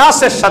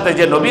 ইখলাসের সাথে,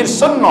 যে নবীর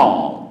সুন্নাত,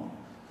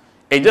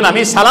 এইজন্য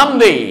আমি সালাম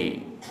দেই।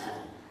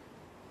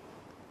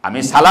 আমি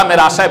সালামের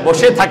আশায়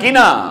বসে থাকি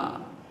না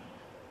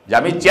যে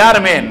আমি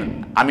চেয়ারম্যান,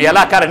 আমি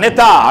এলাকার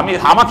নেতা,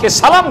 আমাকে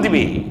সালাম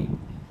দিবে,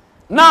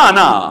 না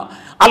না।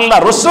 আল্লাহ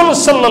রাসূল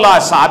সাল্লাল্লাহু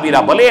আলাইহি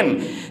সাহাবীরা বলেন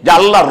যে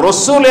আল্লাহ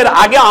রাসূলের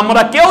আগে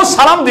আমরা কেউ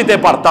সালাম দিতে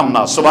পারতাম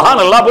না,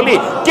 সুবহানাল্লাহ বলি,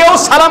 কেউ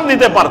সালাম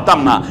দিতে পারতাম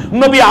না,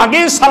 নবী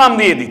আগেই সালাম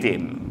দিয়ে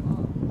দিতেন।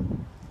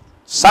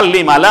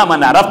 সাল্লিম আলা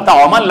মান আরাফতা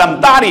ওয়া মান লাম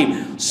তারিফ,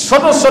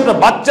 ছোট ছোট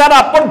বাচ্চারা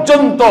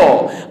পর্যন্ত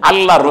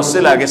আল্লাহ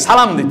রাসূল আগে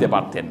সালাম দিতে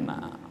পারতেন না।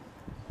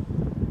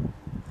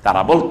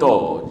 তারা বলতো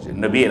যে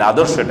নবীর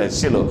আদর্শটা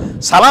ছিল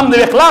সালাম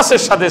দেবে,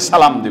 ইখলাসের সাথে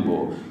সালাম দিব।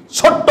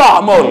 ছোট্ট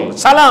আমল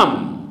সালাম,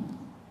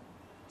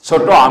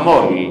 ছোট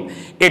আমল,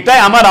 এটাই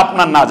আমার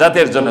আপনার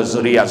নাজাতের জন্য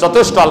জরিয়া,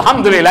 যথেষ্ট।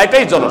 আলহামদুলিল্লাহ,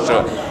 এটাই যথেষ্ট।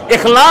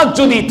 ইখলাস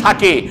যদি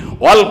থাকে,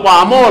 অল্প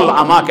আমল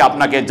আমাকে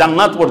আপনাকে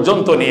জান্নাত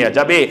পর্যন্ত নিয়ে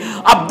যাবে।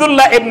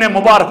 আব্দুল্লাহ ইবনে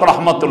মুবারক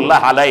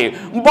রাহমাতুল্লাহ আলাইহি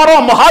বড়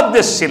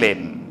মুহাদ্দিস ছিলেন,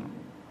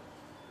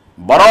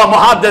 বড়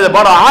মুহাদ্দিস,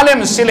 বড় আলেম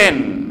ছিলেন।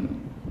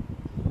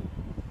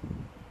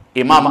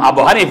 ইমাম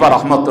আবু হানিফা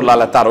রাহমাতুল্লাহ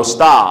আলাইহি তার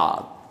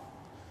উস্তাদ,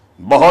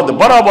 বহুত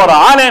বড় বড়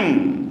আলেম।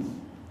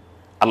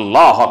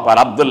 আল্লাহু আকবার।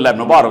 আব্দুল্লাহ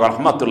মুবারক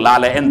রাহমাতুল্লাহ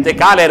আলাইহি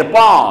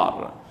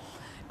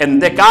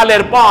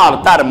ইন্তেকালের পর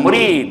তার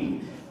মুরিদ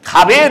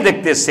খাবে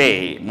দেখতেছে।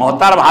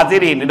 মুহতারাম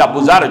হাজিরিন, এটা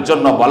বুঝার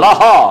জন্য বলা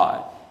হয়,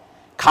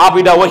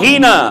 খাবিটা ওহি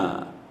না,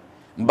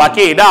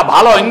 বাকি এটা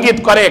ভালো ইঙ্গিত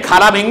করে,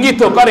 খারাপ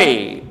ইঙ্গিত করে।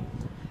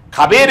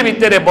 খাবের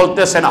ভিতরে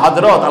বলতেছেন,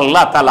 হযরত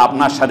আল্লাহ তাআলা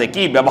আপনার সাথে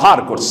কি ব্যবহার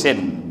করছেন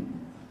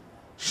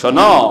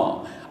শোনো,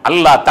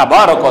 আল্লাহ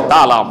তাবারক ওয়া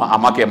তাআলা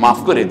আমাকে মাফ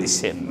করে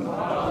দিছেন,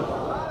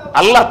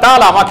 আল্লাহ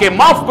তাআলা আমাকে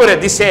মাফ করে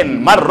দিছেন।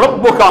 মার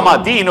রব্বুকা মা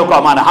দীনুকা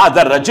মান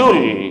হাযার রাজুল,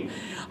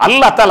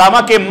 আল্লাহ তাআলা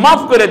আমাকে মাফ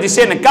করে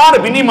দিছেন। কার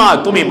বিনিময়?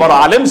 তুমি বড়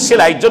আলেম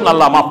ছিলে এই জন্য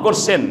আল্লাহ মাফ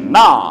করছেন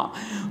না,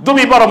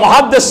 তুমি বড়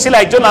মুহাদ্দিস ছিলে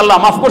এই জন্য আল্লাহ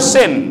মাফ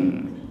করছেন,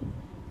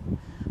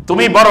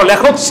 তুমি বড়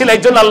লেখক ছিলে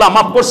এই জন্য আল্লাহ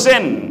মাফ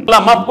করছেন,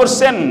 আল্লাহ মাফ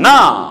করছেন না।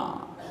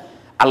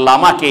 আল্লাহ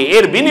আমাকে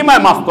এর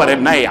বিনিময় মাফ করেন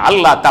নাই।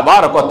 আল্লাহ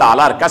তাবারক ওয়া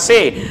তাআলার কাছে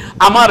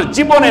আমার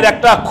জীবনের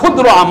একটা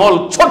ক্ষুদ্র আমল,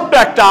 ছোট্ট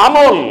একটা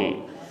আমল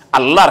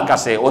আল্লাহর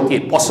কাছে অতি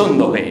পছন্দ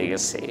হয়ে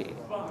গেছে,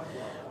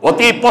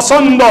 অতি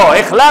পছন্দ।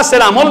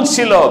 ইখলাসের আমল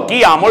ছিল। কি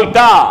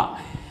আমলটা?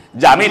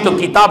 যে আমি তো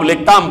কিতাব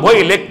লিখতাম, বই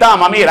লিখতাম,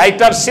 আমি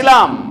রাইটার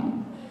ছিলাম,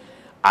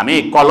 আমি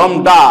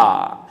কলমটা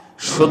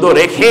শুধু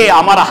রেখে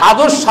আমার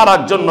হাদস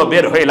সারার জন্য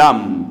বের হইলাম।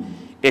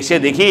 এসে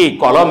দেখি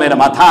কলমের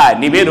মাথায়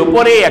নিবের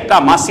উপরে একটা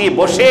মাছি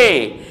বসে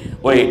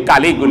ওই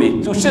কালিগুলি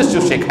চুষে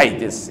চুষে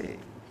খাইতেছে।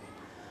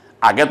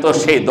 আগে তো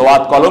সেই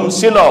দোয়াত কলম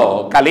ছিল,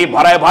 কালি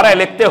ভরায় ভরায়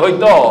লিখতে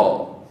হইতো,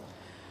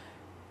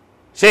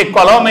 সেই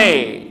কলমে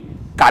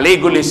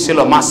কালিগুলি ছিল,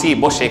 মাছি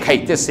বসে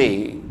খাইতেছে।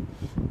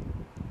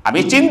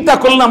 আমি চিন্তা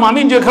করলাম,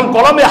 আমি যখন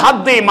কলমে হাত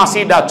দিই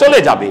মাছিটা চলে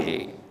যাবে,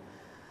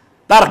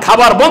 তার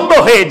খাবার বন্ধ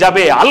হয়ে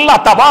যাবে। আল্লাহ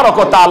তাবারক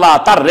ওয়া তাআলা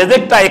তার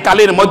রিজিকটা এই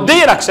কালির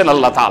মধ্যেই রাখছেন।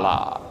 আল্লাহ তাআলা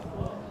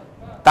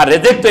তার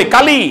রিজিক তো এই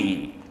কালি,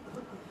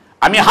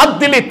 আমি হাত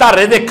দিলে তার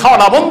রিজিক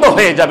খাওয়াটা বন্ধ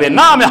হয়ে যাবে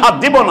না, আমি হাত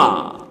দিব না।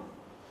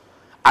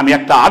 আমি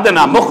একটা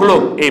আদনা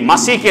মখলুক এই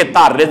মাসিকে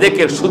তার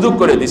রিজিকের সুযোগ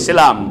করে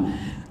দিছিলাম,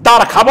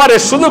 তার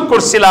খাবারের সুযোগ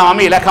করছিলাম,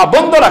 আমি লেখা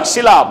বন্ধ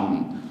রাখছিলাম।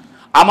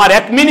 আমার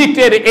 1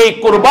 মিনিটের এই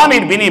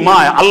কুরবানির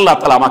বিনিময় আল্লাহ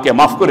তাআলা আমাকে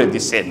মাফ করে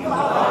দিচ্ছেন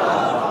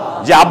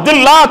যে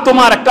আব্দুল্লাহ,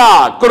 তোমার একটা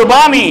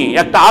কুরবানি,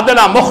 একটা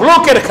আদনা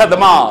মখলুকের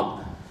খেদমত,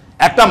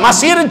 একটা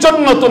মাসির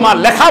জন্য তোমার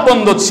লেখা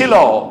বন্ধ ছিল,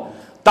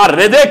 তার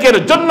রিজিকের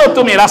জন্য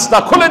তুমি রাস্তা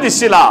খুলে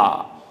দিছিলা।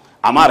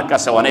 আমার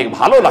কাছে অনেক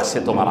ভালো লাগছে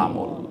তোমার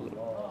আমল,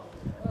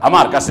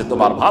 আমার কাছে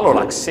তোমার ভালো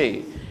লাগছে,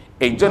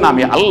 এই জন্য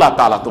আমি আল্লাহ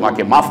তাআলা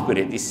তোমাকে মাফ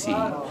করে দিচ্ছি।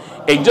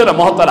 এই জন্য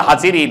মহতার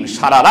হাজিরিন,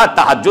 সারা রাত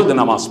তাহাজ্জুদ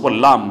নামাজ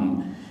পড়লাম,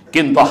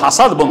 কিন্তু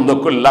হাসাদ বন্ধ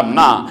করলাম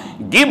না,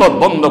 গীবত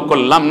বন্ধ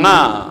করলাম না,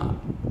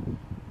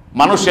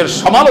 মানুষের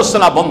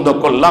সমালোচনা বন্ধ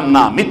করলাম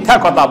না, মিথ্যা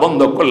কথা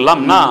বন্ধ করলাম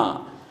না,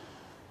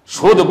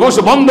 সুদ ঘুষ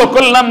বন্ধ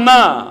করলাম না।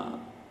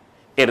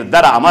 এর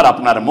দ্বারা আমার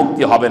আপনার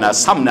মুক্তি হবে না,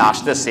 সামনে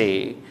আসতেছে।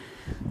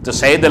 তো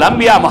সাইয়্যিদুল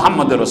আম্বিয়া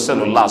মুহাম্মদুর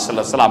রাসূলুল্লাহ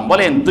সাল্লাল্লাহু আলাইহি ওয়াসাল্লাম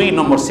বলেন 2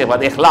 নম্বর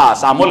সিফাত ইখলাস,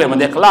 আমলের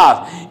মধ্যে ইখলাস,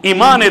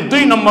 ঈমানের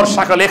 2 নম্বর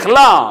শাখা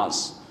ইখলাস।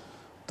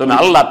 তুমি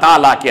আল্লাহ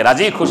তাআলাকে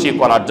রাজি খুশি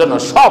করার জন্য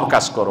সব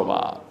কাজ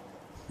করবা।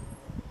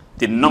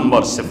 3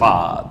 নম্বর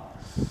সিফাত,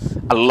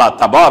 আল্লাহ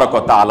তাবারক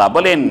ওয়া তাআলা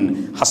বলেন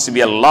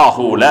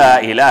হাসবিয়াল্লাহু লা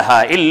ইলাহা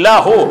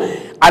ইল্লাহু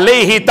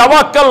আলাইহি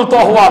তাওয়াক্কালতু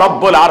হুয়া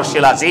রাব্বুল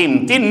আরশিল আযীম।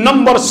 3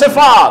 নম্বর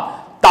সিফাত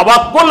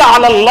তাওয়াক্কুল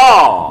আলাল্লাহ,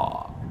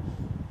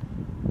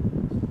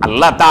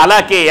 আল্লাহ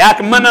তাআলাকে এক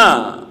মানা,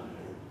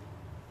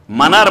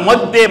 মানার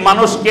মধ্যে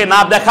মানুষকে না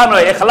দেখানো,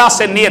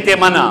 ইখলাসের নিয়তে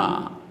মানা।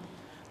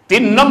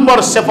 3 নম্বর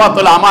সিফাত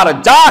হলো আমার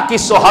যা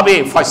কিছু হবে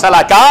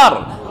ফয়সালা কার?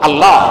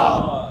 আল্লাহ।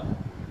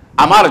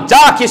 আমার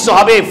যা কিছু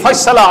হবে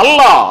ফয়সালা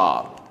আল্লাহ।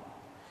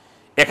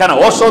 এখানে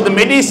ওষুধ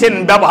মেডিসিন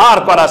ব্যবহার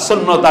করা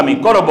সুন্নত আমি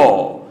করব,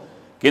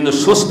 কিন্তু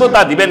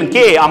সুস্থতা দিবেন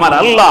কে? আমার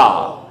আল্লাহ।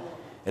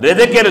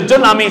 রিজিকের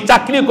জন্য আমি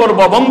চাকরি করব,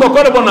 বন্ধ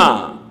করব না।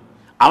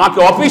 আমাকে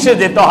অফিসে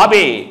যেতে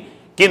হবে,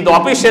 কিন্তু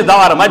অফিসে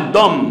যাওয়ার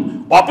মাধ্যম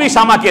অফিস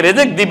আমাকে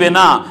রিজিক দিবে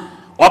না,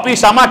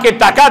 অফিস আমাকে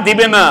টাকা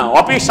দিবে না,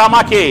 অফিস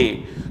আমাকে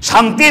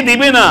শান্তি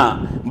দিবে না।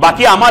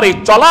 বাকি আমার এই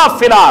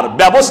চলাফেরার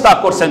ব্যবস্থা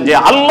করছেন যে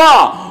আল্লাহ,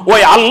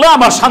 ওই আল্লাহ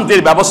আমার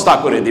শান্তির ব্যবস্থা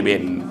করে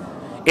দিবেন।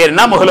 এর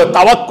নাম হলো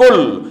তাওয়াক্কুল।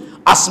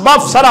 আসবাব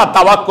ছাড়া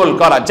তাওয়াক্কুল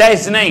করা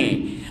জায়েজ নেই।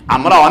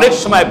 আমরা অনেক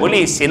সময়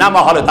বলি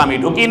সিনেমা হলে তো আমি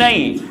ঢুকি নাই,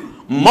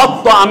 মদ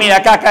তো আমি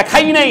একা একা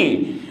খাই নাই,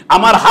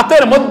 আমার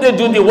হাতের মধ্যে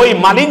যদি ওই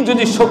মালিক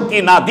যদি শক্তি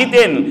না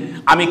দিতেন,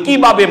 আমি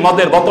কিভাবে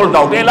মদের বোতলটা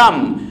উঠেলাম,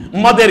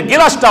 মদের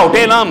গিলাসটা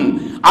উঠেলাম,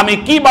 আমি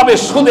কিভাবে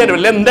সুদের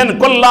লেনদেন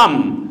করলাম।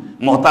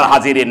 মুহতার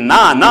হাজিরিন,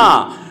 না না,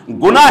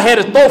 গুনাহের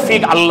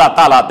তৌফিক আল্লাহ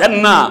তাআলা দেন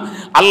না।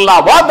 আল্লাহ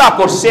ওয়াদা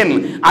করছেন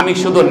আমি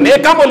শুধু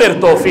নেক আমলের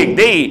তৌফিক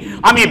দেই,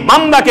 আমি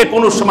বান্দাকে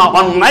কোনো সময়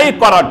অন্যায়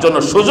করার জন্য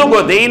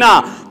সুযোগও দেই না,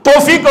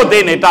 তৌফিকও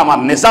দেই না, এটা আমার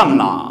নিজাম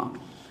না।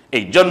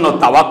 এই জন্য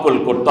তাওয়াক্কুল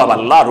করতে হবে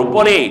আল্লাহর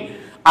উপরে,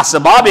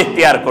 আসবাব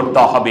ইখতিয়ার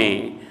করতে হবে।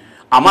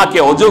 আমাকে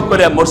ওযু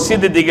করে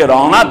মসজিদের দিকে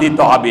রওনা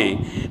দিতে হবে।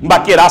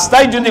 বাকি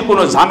রাস্তায় যদি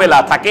কোনো ঝামেলা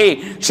থাকে,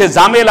 সে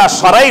ঝামেলা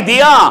সরাই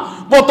দিয়া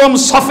প্রথম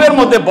সফের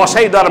মধ্যে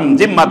বসাই দেওয়ার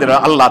জিম্মাদার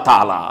আল্লাহ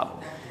তাআলা।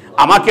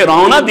 আমাকে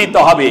রওনা দিতে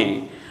হবে,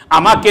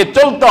 আমাকে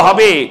চলতে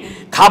হবে,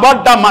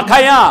 খাবারটা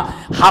মাখাইয়া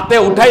হাতে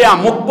উঠাইয়া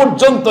মুখ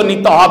পর্যন্ত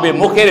নিতে হবে,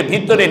 মুখের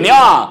ভিতরে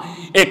নেওয়া।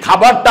 এই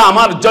খাবারটা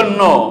আমার জন্য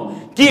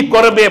কি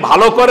করবে,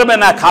 ভালো করবে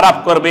না খারাপ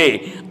করবে?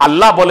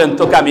 আল্লাহ বলেন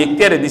তোকে আমি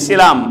ইখতিয়ার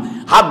দিছিলাম,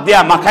 হাত দিয়া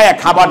মাখায়া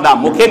খাবারটা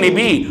মুখে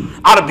নিবি,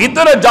 আর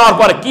ভিতরে যাওয়ার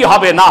পর কি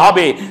হবে না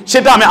হবে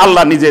সেটা আমি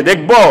আল্লাহ নিজে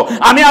দেখব।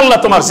 আমি আল্লাহ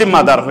তোমার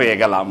জিম্মাদার হয়ে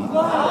গেলাম।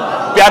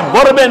 পেট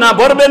ভরবে না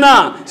ভরবে না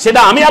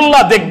সেটা আমি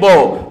আল্লাহ দেখব।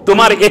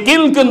 তোমার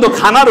একিল কিন্তু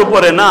খানার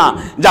উপরে না,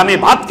 যে আমি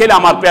ভাত খেলে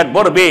আমার পেট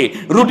ভরবে,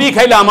 রুটি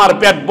খাইলে আমার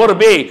পেট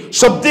ভরবে,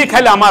 সবজি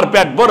খাইলে আমার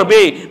পেট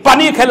ভরবে,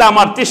 পানি খেলে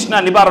আমার তৃষ্ণা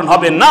নিবারণ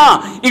হবে না।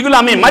 এগুলো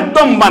আমি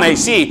মাধ্যম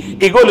বানাইছি,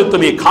 এগুলো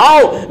তুমি খাও,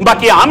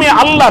 বাকি আমি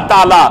আল্লাহ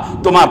তাআলা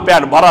তোমার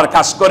পেট ভরার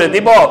কাজ করে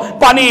দিব,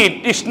 পানি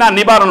তৃষ্ণা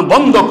নিবারণ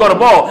বন্ধ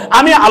করব।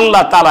 আমি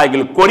আল্লাহ তাআলা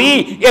এগুলো করি।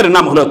 এর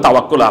নাম হলো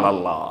তাওয়াক্কুল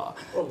আলাল্লাহ।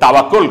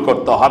 তাওয়াক্কুল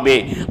করতে হবে,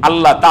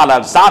 আল্লাহ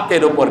তাআলার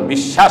জাতের উপর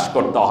বিশ্বাস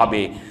করতে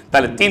হবে।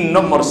 তাহলে 3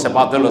 নম্বর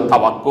সিফাত হলো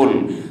তাওয়াক্কুল।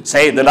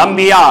 সাইয়্যিদুল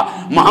আম্বিয়া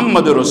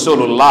মুহাম্মদুর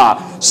রাসূলুল্লাহ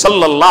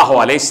সাল্লাল্লাহু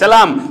আলাইহি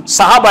সাল্লাম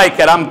সাহাবায়ে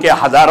কেরামকে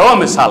হাজারো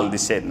মিসাল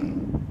দিবেন,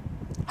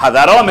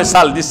 হাজারো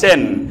মিসাল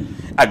দিবেন।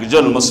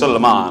 একজন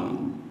মুসলমান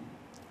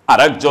আর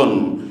একজন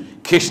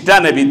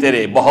খ্রিস্টানের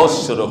ভিতরে বহস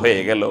শুরু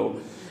হয়ে গেল,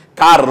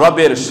 কার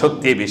রবের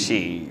শক্তি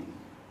বেশি,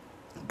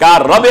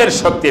 কার রবের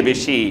শক্তি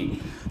বেশি?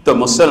 তো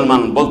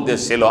মুসলমান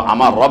বলতেছিল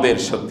আমার রবের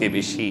শক্তি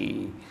বেশি।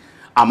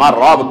 আমার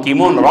রব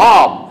কেমন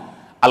রব?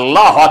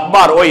 আল্লাহু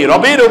আকবার। ওই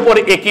রবের উপর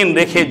ইয়াকিন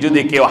রেখে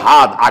যদি কেউ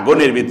হাত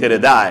আগুনের ভিতরে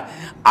দেয়,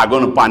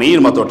 আগুন পানির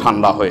মতো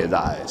ঠান্ডা হয়ে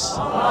যায়,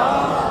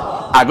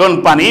 আগুন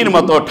পানির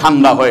মতো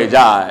ঠান্ডা হয়ে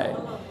যায়।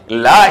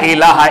 লা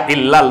ইলাহা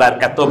ইল্লাল্লাহর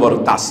এত বড়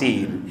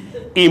তাসির,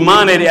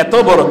 ইমানের এত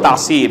বড়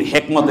তাসির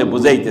হেকমতে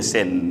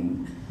বুঝাইতেছেন।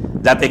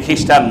 যাতে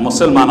খ্রিস্টান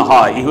মুসলমান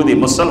হয়, ইহুদি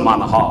মুসলমান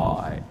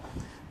হয়।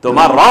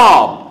 তোমার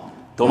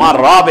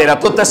রব এরা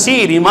তো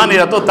তাসির,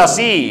 ইমানের এত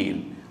তাসির।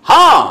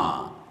 হ্যাঁ,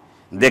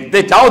 দেখতে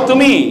চাও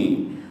তুমি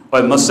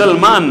ওই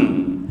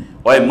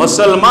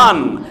মুসলমান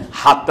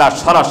হাতটা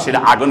সরাসরি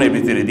আগুনের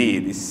ভিতরে দিয়ে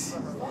দিছে,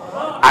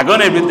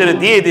 আগুনের ভিতরে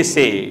দিয়ে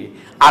দিছে।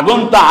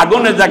 আগুনটা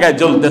আগুনের জায়গায়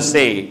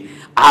জ্বলতেছে,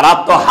 আর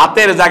তো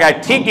হাতের জায়গায়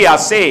ঠিকই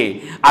আছে,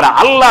 আর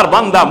আল্লাহর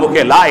বান্দা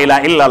মুখে লা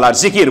ইলাহা ইল্লাল্লাহ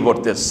জিকির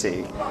করতেছে।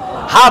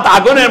 হাত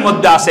আগুনের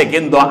মধ্যে আছে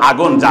কিন্তু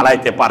আগুন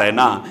জ্বালাইতে পারে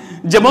না,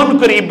 যেমন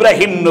করে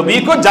ইব্রাহিম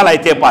নবীকে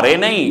জ্বালাইতে পারে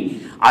নাই।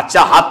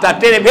 আচ্ছা, হাতটা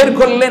টেনে বের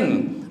করলেন,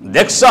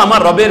 দেখছো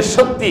আমার রবের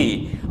শক্তি,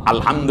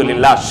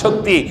 আলহামদুলিল্লাহ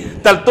শক্তি।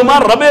 তাহলে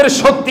তোমার রবের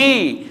শক্তি,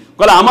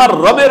 বলে আমার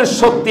রবের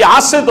শক্তি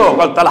আছে তো,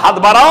 বলে তাহলে হাত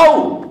বাড়াও।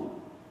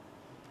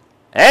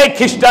 এই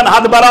খ্রিস্টান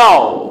হাত বাড়াও।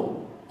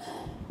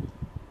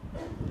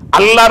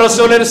 আল্লাহ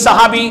রসুলের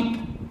সাহাবী,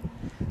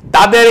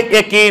 তাদের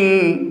ইয়াকিন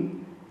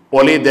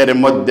ওলিদের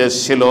মধ্যে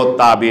ছিল,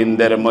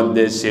 তাবিনদের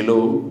মধ্যে ছিল।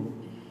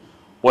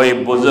 ওই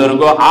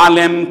বুজুর্গ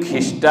আলেম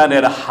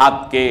খ্রিস্টানের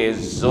হাতকে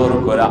জোর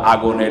করে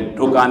আগুনে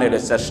ঢুকানোর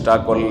চেষ্টা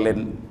করলেন।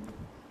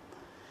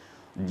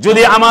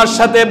 যদি আমার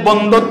সাথে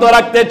বন্ধুত্ব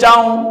রাখতে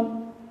চাও,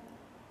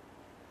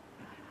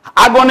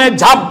 আগুনে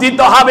ঝাঁপ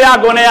দিতে হবে,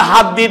 আগুনে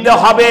হাত দিতে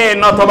হবে,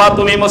 নতুবা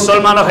তুমি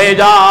মুসলমান হয়ে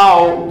যাও।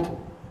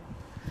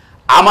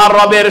 আমার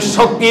রবের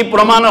শক্তি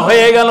প্রমাণ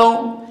হয়ে গেল,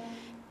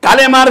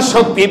 কালেমার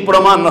শক্তি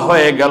প্রমাণ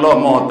হয়ে গেল।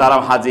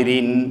 মোহতারাম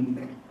হাজিরিন,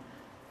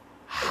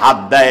 হাত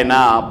দেয়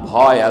না,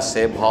 ভয়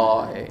আছে,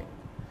 ভয়।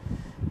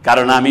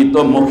 কারণ আমি তো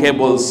মুখে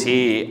বলছি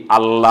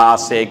আল্লাহ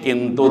আছে,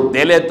 কিন্তু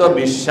দিলে তো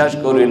বিশ্বাস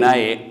করি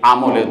নাই,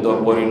 আমলে তো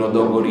পরিণত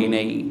করি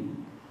নাই,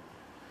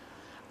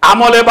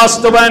 আমলে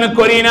বাস্তবায়ন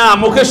করি না।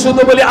 মুখে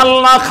শুধু বলি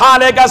আল্লাহ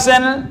খালেক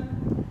আছেন,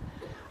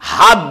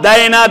 হাত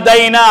দেয়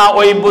না।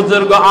 ওই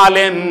বুজুর্গ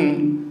আলেম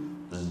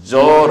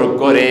জোর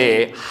করে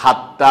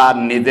হাতটা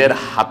নিজের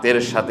হাতের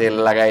সাথে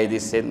লাগাই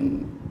দিছেন।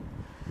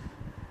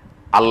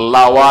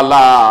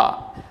 আল্লাহওয়ালা,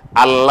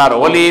 আল্লাহর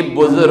ওলি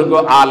বুজুর্গ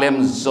আলেম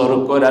জোর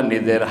করে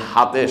নিজের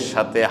হাতের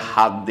সাথে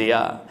হাত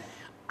দিয়া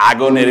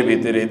আগুনের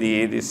ভিতরে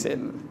দিয়ে দিছেন,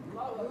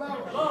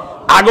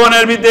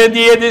 আগুনের ভিতরে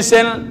দিয়ে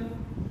দিছেন।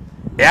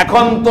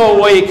 এখন তো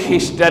ওই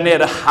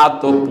খ্রিস্টানের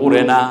হাতও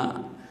পুড়ে না,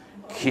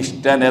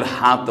 খ্রিস্টানের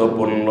হাতও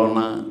পড়ল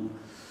না,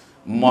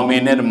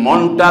 মুমিনের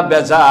মনটা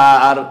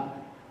বেজার,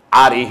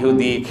 আর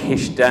ইহুদি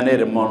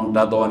খ্রিস্টানের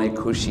মনটা তো অনেক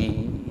খুশি।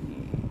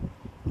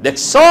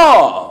 দেখছো,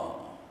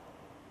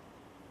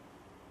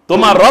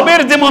 তোমার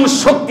রবের যেমন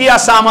শক্তি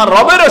আছে, আমার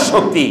রবেরও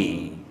শক্তি।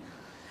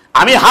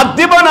 আমি হাত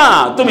দিব না,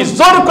 তুমি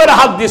জোর করে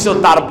হাত দিছো,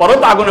 তারপরও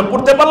তো আগুনে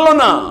পুড়তে পারলো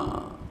না।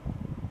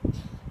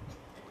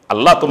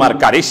 আল্লাহ তোমার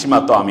কারিশমা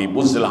তো আমি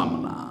বুঝলাম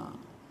না।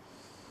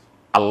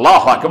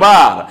 আল্লাহু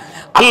আকবার।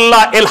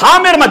 আল্লাহ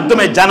ইলহামের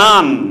মাধ্যমে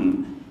জানান,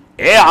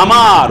 এ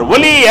আমার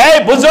ওলি, এ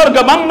বুজুর্গ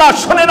বান্দা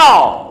শুনে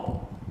নাও,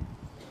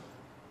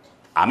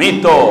 আমি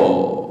তো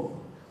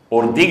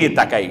ওর দিকে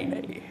তাকাই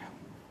নাই,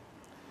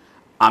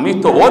 আমি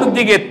তো ওর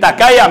দিকে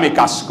তাকাই আমি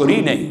কাজ করি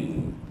নাই।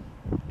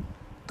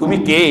 তুমি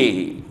কে?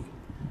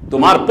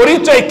 তোমার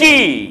পরিচয় কি?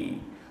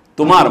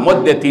 তোমার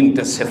মধ্যে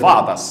তিনটে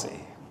সিফাত আছে।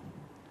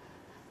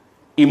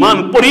 ঈমান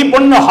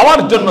পরিপূর্ণ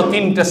হওয়ার জন্য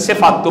তিনটে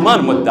সিফাত তোমার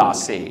মধ্যে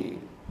আছে।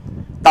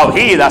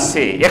 তাওহীদ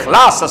আছে,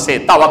 ইখলাস আছে,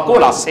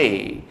 তাওয়াক্কুল আছে।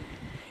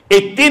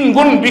 এই তিন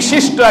গুণ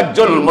বিশিষ্ট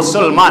একজন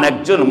মুসলমান,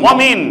 একজন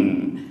মুমিন,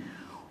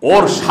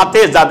 ওর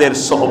সাথে যাদের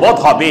সোহবত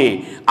হবে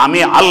আমি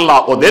আল্লাহ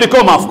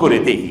ওদেরকেও মাফ করে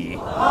দেই।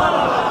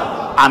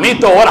 আমি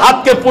তো ওর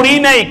হাতকে পুড়ি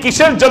নাই,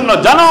 কিসের জন্য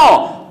জানো?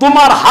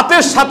 তোমার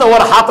হাতের সাথে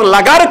ওর হাত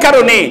লাগার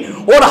কারণে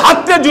ওর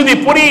হাতকে যদি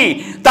পুড়ি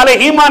তাহলে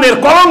ঈমানের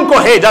কলঙ্ক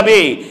হয়ে যাবে,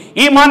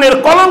 ঈমানের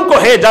কলঙ্ক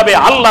হয়ে যাবে,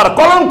 আল্লাহর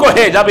কলঙ্ক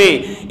হয়ে যাবে।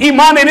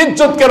 ঈমানের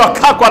ইজ্জতকে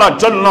রক্ষা করার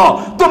জন্য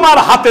তোমার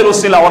হাতের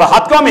উসিলা ওর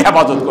হাতকে আমি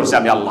হেফাজত করছি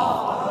আমি আল্লাহ।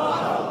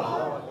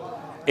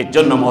 এর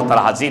জন্য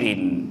মুহতারাম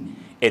হাজিরিন,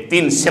 এই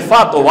তিন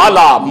সিফাত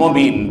ওয়ালা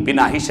মুমিন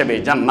বিনা হিসেবে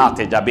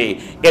জান্নাতে যাবে,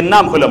 এর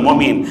নাম হলো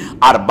মুমিন।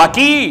 আর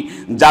বাকি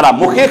যারা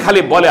মুখে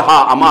খালি বলে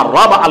হ্যাঁ আমার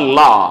রব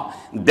আল্লাহ,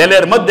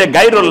 দিলের মধ্যে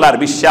গায়রুল্লাহর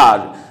বিশ্বাস,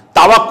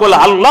 তাওয়াক্কুল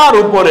আল্লাহর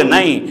উপরে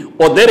নাই,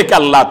 ওদেরকে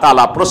আল্লাহ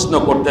তাআলা প্রশ্ন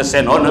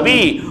করতেছেন, ও নবী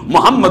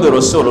মুহাম্মদুর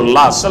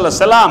রাসূলুল্লাহ সাল্লাল্লাহু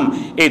আলাইহি সাল্লাম,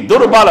 এই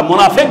দুর্বল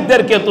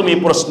মুনাফিকদেরকে তুমি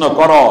প্রশ্ন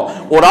করো,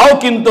 ওরাও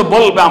কিন্তু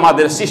বলবে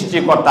আমাদের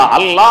সৃষ্টিকর্তা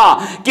আল্লাহ,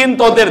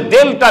 কিন্তু ওদের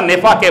দিলটা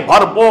নেফাকে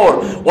ভরপুর,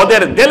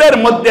 ওদের দিলের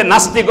মধ্যে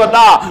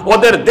নাস্তিকতা,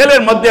 ওদের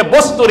দিলের মধ্যে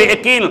বস্তুর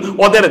ইয়াকিন,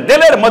 ওদের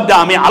দিলের মধ্যে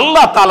আমি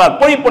আল্লাহ তাআলার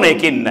পরিপূর্ণ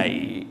ইয়াকিন নাই।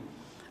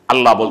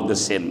 আল্লাহ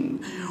বলতেছেন,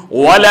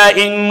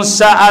 وَلَئِنْ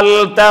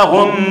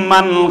سَأَلْتَهُمْ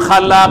مَنْ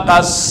خَلَقَ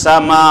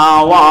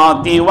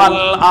السَّمَاوَاتِ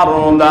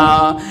وَالْأَرْضَ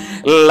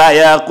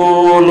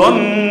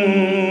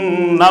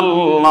لَيَقُولُنَّ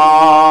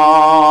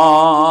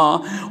اللَّهُ।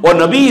 ও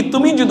নবী,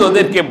 তুমি যদি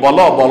ওদেরকে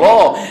বলো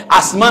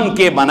আসমান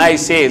কে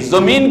বানাইছে,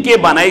 জমিন কে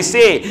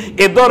বানাইছে,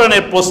 এ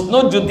ধরনের প্রশ্ন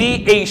যদি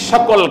এই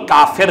সকল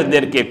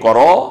কাফেরদেরকে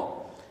করো,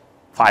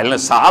 ফাইল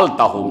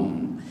সাআলতাহুম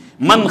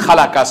মান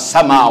খালাকা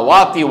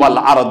সামাওয়াতি ওয়াল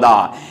আরদা,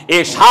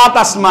 এই সাত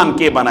আসমান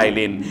কে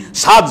বানাইলেন,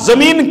 সাত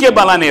জমিন কে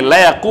বানানে,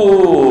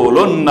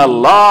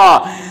 লায়াকুলুন্নাল্লাহ,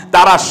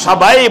 তারা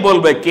সবাই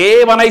বলবে কে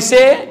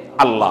বানাইছে?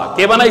 আল্লাহ।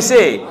 কে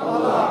বানাইছে?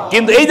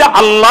 কিন্তু এই যে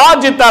আল্লাহ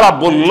যে তারা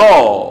বলল,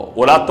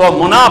 ওরা তো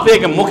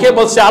মুনাফিক, মুখে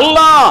বলছে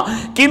আল্লাহ,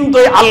 কিন্তু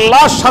এই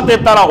আল্লাহর সাথে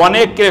তারা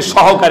অনেককে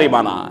সহকারী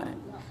বানায়,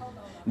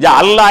 যে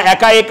আল্লাহ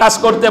একা এই কাজ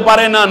করতে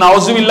পারে না।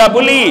 নাউজুবিল্লাহ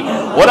বলি।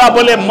 ওরা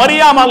বলে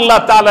মারিয়াম আল্লাহ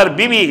তাআলার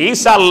বিবি,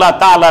 ঈসা আল্লাহ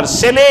তাআলার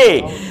ছেলে।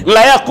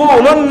 লা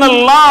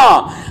ইয়াকুলুন্নাল্লাহ,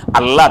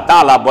 আল্লাহ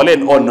তাআলা বলেন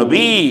ও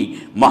নবী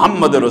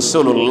মুহাম্মদ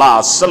রাসূলুল্লাহ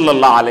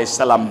সাল্লাল্লাহু আলাইহি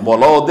সাল্লাম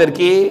বলো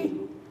ওদেরকে,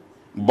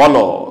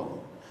 বলো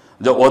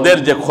যে ওদের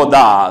যে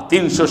খোদা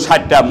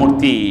 360টা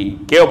মূর্তি,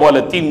 কেউ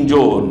বলে 3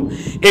 জন,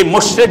 এই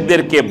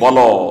মুশরিকদেরকে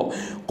বলো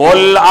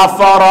কুল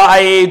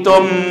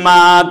আফরাআইতুম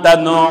মা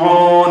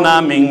তাদউনা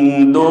মিন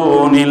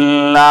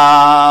দুনিল্লাহ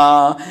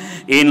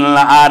ইন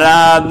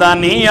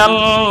আরাদানি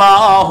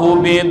আল্লাহু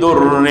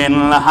বিদুররিন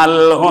হাল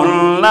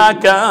হুন্না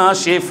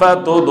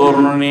কাশিফাতু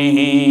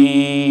দুররিহি।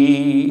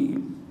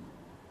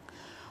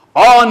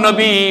 ও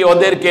নবী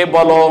ওদেরকে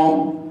বলো,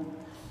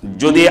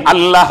 যদি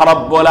আল্লাহ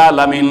রাব্বুল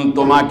আলামিন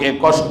তোমাকে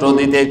কষ্ট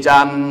দিতে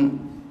চান,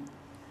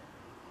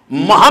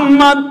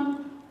 মুহাম্মদ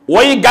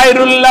ওই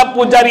গায়রুল্লাহ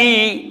পূজারী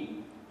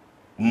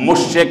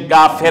মুশরিক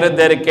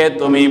কাফেরদেরকে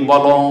তুমি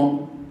বলো,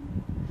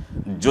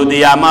 যদি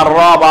আমার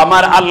রব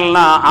আমার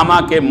আল্লাহ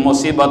আমাকে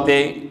মুসিবতে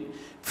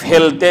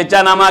ফেলতে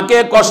চান, আমাকে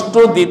কষ্ট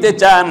দিতে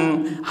চান,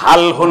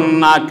 হাল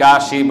হুন্না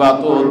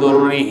কাশিফাতু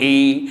দুররিহি,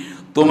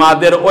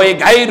 তোমাদের ওই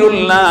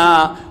গায়রুল্লাহ,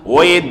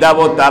 ওই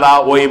দেবতারা,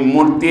 ওই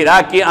মূর্তিরা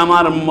কি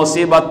আমার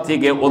মুসিবত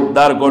থেকে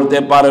উদ্ধার করতে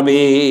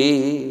পারবে?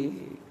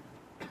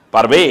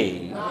 পারবে?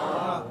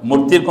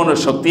 মূর্তির কোনো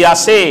শক্তি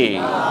আছে?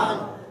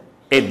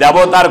 এই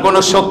দেবতার কোনো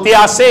শক্তি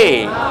আছে?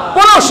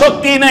 কোনো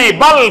শক্তি নেই।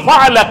 বাল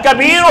ফাআলা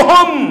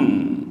কাবীরুহুম।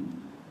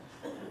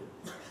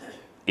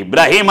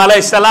 ইব্রাহিম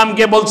আলাইহিস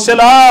সালামকে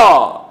বলছিল,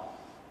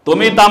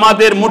 তুমি তো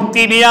আমাদের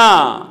মূর্তি নিয়া,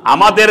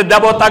 আমাদের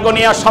দেবতাকে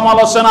নিয়ে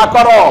সমালোচনা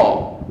করো,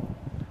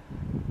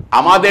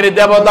 আমাদের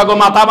দেবতাকে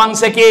মাথা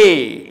ভাঙছে কে?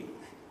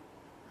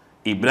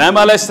 ইব্রাহিম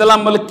আলাইহিস সালাম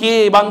বলে, কে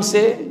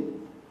ভাঙছে?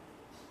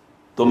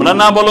 তোমরা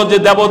না বলো যে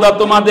দেবতা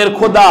তোমাদের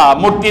খোদা,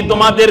 মূর্তি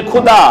তোমাদের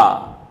খোদা।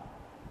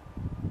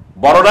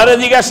 বড়ডারে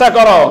জিজ্ঞাসা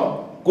করো,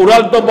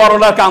 কুড়াল তো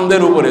বড়ডার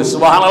কান্দের উপরে,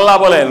 সুবহানাল্লাহ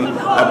বলেন,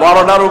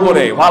 বড়ডার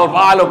উপরে। ভাল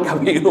ভালো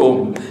কাবিরুম।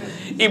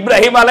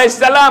 ইব্রাহিম আলাইহিস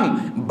সালাম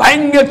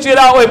ভাঙ্গে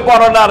চিরা ওই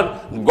বড়ডার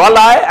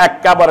গলায়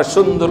একেবারে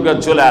সুন্দর করে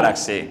ঝুলা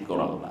রাখছে।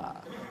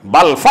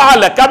 বাল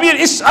ফাআলা কাবীর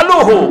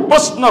ইসআলুহু,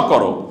 প্রশ্ন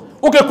করো,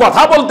 ওকে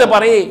কথা বলতে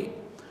পারে,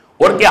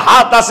 ওর কি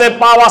হাত আছে,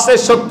 পা আছে,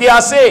 শক্তি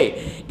আছে?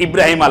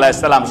 ইব্রাহিম আলাইহিস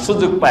সালাম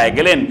সুযোগ পেয়ে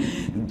গেলেন,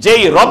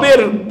 যেই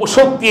রবের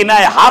শক্তি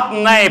নাই, হাত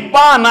নাই,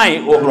 পা নাই,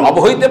 ও রব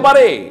হইতে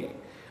পারে?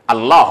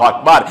 আল্লাহু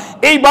আকবার।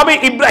 এইভাবে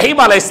ইব্রাহিম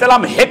আলাইহিস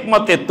সালাম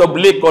হিকমতে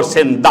তাবলীগ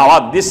করছেন,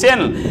 দাওয়াত দিবেন।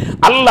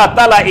 আল্লাহ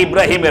তাআলা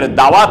ইব্রাহিমের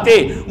দাওয়াতে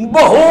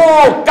বহু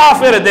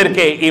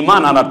কাফেরদেরকে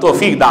ঈমান আনার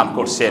তৌফিক দান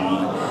করছেন।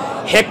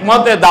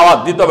 হিকমতে দাওয়াত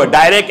দিতে হবে,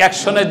 ডাইরেক্ট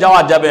অ্যাকশনে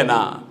যাওয়া যাবে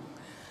না।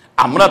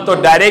 আমরা তো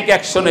ডাইরেক্ট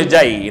অ্যাকশনে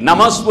যাই,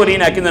 নামাজ পড়ি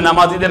না কিন্তু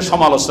নামাজীদের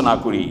সমালোচনা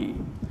করি,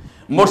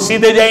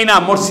 মসজিদে যাই না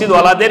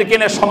মসজিদওয়ালাদেরকে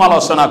নিয়ে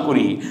সমালোচনা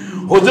করি,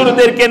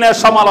 হুজুরদেরকে নিয়ে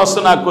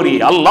সমালোচনা করি।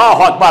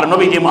 আল্লাহু আকবার।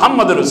 নবীজি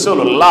মুহাম্মদ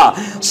রাসূলুল্লাহ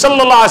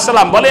সাল্লাল্লাহু আলাইহি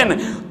সাল্লাম বলেন,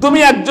 তুমি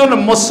একজন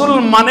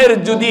মুসলমানের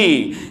যদি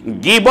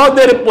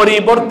গীবতের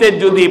পরিবর্তে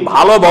যদি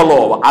ভালো বলো,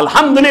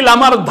 আলহামদুলিল্লাহ,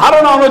 আমার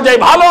ধারণা অনুযায়ী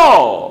ভালো,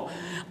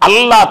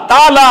 আল্লাহ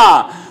তাআলা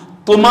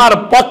তোমার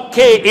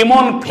পক্ষে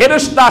এমন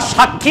ফেরেশতা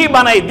সাক্ষী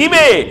বানাই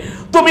দিবে,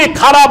 তুমি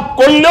খারাপ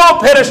করলেও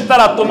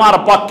ফেরেশতারা তোমার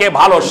পক্ষে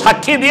ভালো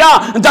সাক্ষী দিয়া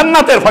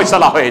জান্নাতের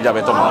ফয়সালা হয়ে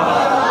যাবে তোমার।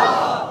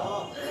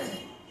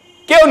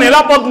 কেউ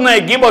নিরাপদ নাই,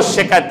 গীবত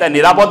শেখাতে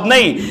নিরাপদ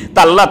নেই। তা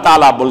আল্লাহ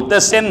তাআলা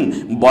বলতেছেন,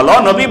 বলো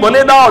নবী,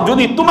 বলে দাও,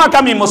 যদি তোমাকে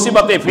আমি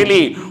মুসিবতে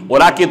ফেলি,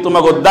 ওরা কি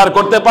তোমাকে উদ্ধার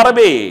করতে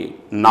পারবে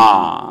না?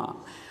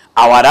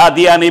 আওয়ারা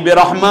দিয়া নিবে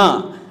রহমা,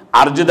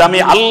 আর যদি আমি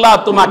আল্লাহ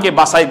তোমাকে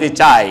বাঁচাইতে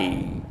চাই,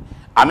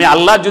 আমি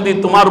আল্লাহ যদি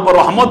তোমার উপর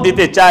রহমত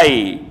দিতে চাই,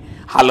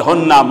 হাল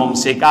হুন্না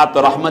মুমসিকাত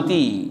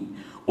রহমতি,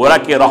 ওরা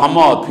কি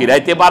রহমত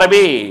ফিরাইতে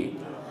পারবে?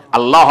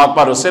 আল্লাহু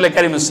আকবার। রাসূল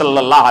কারীম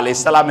সাল্লাল্লাহু আলাইহি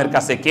সাল্লামের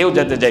কাছে কেউ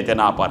যাইতে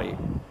না পারে।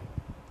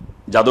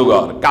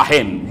 জাদুঘর,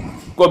 কাহেন,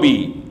 কবি,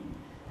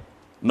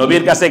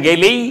 নবীর কাছে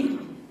গেলেই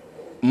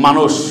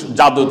মানুষ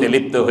জাদুতে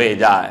লিপ্ত হয়ে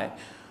যায়।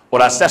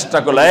 ওরা চেষ্টা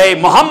করলো, এই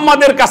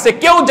মুহাম্মাদের কাছে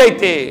কেউ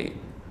যাইতে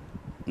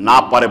না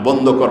পারে,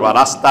 বন্ধ করবা।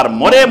 রাস্তার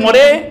মোড়ে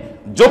মোড়ে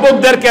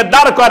যুবকদেরকে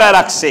দাঁড় করায়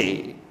রাখছে।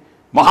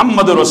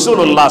 মুহাম্মদুর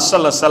রাসূলুল্লাহ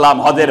সাল্লাল্লাহু আলাইহি সাল্লাম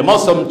হজের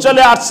মৌসুম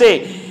চলে আসছে,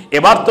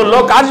 এবার তো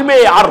লোক আসবে,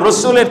 আর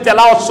রসুলের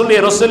তেলাওয়াত শুনে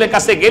রসুলের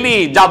কাছে গেলি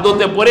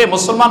জাদুতে পড়ে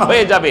মুসলমান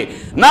হয়ে যাবে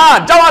না,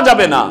 যাওয়া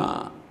যাবে না।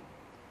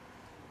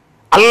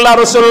 আল্লাহ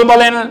রসুল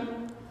বলেন,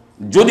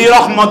 যদি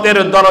রহমতের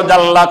দরজা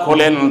আল্লাহ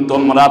খোলেন,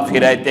 তোমরা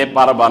ফিরাইতে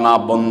পারবা না,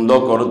 বন্ধ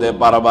করতে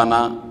পারবা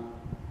না।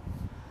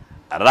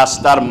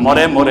 রাস্তার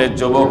মোড়ে মোড়ে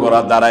যুবকরা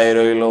দাঁড়ায়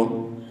রইল,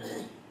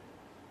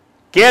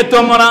 কে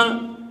তোমরা?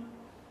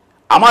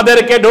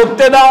 আমাদেরকে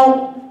ঢুকতে দাও।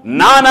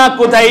 না না,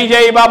 কোথায়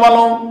যাইবা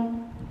বলো?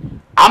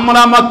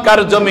 আমরা মক্কার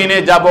জমিনে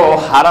যাব,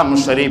 হারাম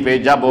শরীফে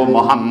যাব,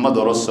 মুহাম্মদ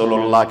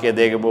রাসূলুল্লাহকে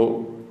দেখব।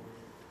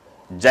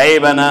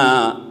 যাইবে না।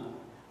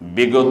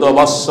 বিগত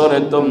বছরে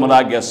তোমরা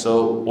গেছো,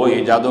 ওই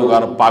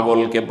জাদুঘর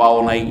পাগলকে পাও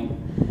নাই,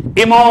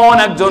 এমন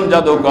একজন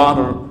জাদুকর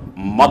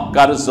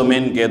মক্কার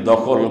জমিনকে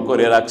দখল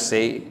করে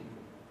রাখছে।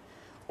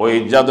 ওই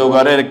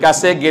জাদুঘরের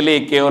কাছে গেলে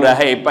কেউ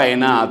রেহাই পায়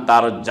না,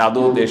 তার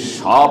জাদুতে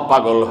সব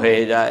পাগল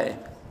হয়ে যায়।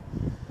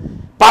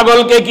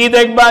 পাগলকে কি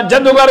দেখবা,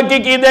 জাদুঘরকে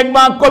কি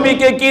দেখবা,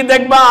 কবিকে কি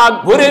দেখবা,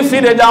 ঘুরে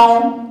ফিরে যাও।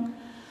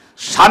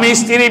 স্বামী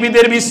স্ত্রীর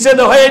ভিতরে বিচ্ছেদ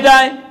হয়ে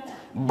যায়,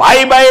 ভাই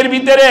ভাইয়ের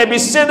ভিতরে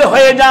বিচ্ছেদ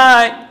হয়ে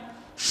যায়,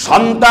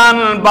 সন্তান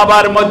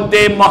বাবার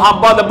মধ্যে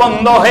মহাব্বত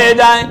বন্ধ হয়ে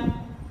যায়।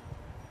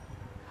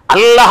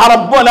 আল্লাহ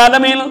রাব্বুল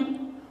আলামিন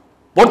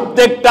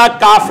প্রত্যেকটা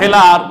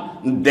কাফেলার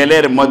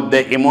দিলের মধ্যে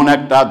এমন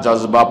একটা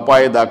জজবা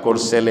পয়দা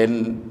করছিলেন,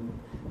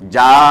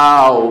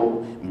 যাও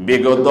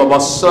বিগত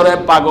বৎসরে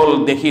পাগল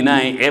দেখি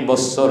নাই,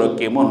 এবছর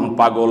কেমন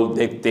পাগল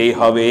দেখতেই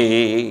হবে।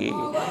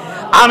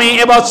 আমি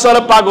এবছর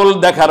পাগল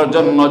দেখার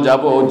জন্য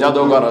যাব,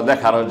 জাদুঘর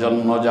দেখার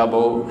জন্য যাব।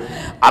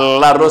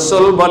 আল্লাহ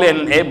রসুল বলেন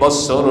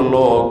এবছর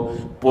লোক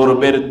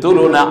পূর্বের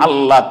তুলনা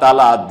আল্লাহ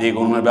তাআলা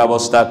দ্বিগুণ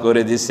ব্যবস্থা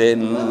করে দিয়েছেন,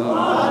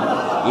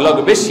 লোক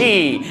বেশি।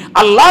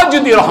 আল্লাহ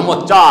যদি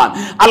রহমত চান,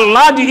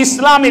 আল্লাহ যদি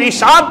ইসলামের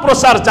ইশাআত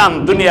প্রচার চান,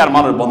 দুনিয়ার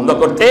মানুষ বন্ধ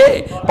করতে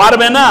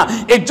পারবে না।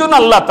 এর জন্য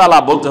আল্লাহ তাআলা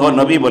বলতে হয়,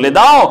 নবী বলে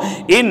দাও,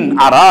 ইন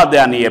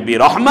আরাদানি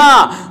বিরহমা,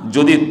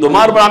 যদি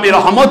তোমার আমি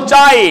রহমত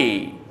চাই,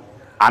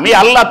 আমি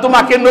আল্লাহ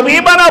তোমাকে নবী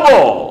বানাবো।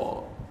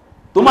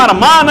 তোমার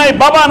মা নাই,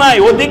 বাবা নাই,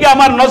 ওদিকে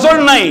আমার নজর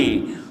নাই,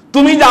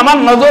 তুমি যে আমার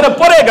নজরে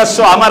পড়ে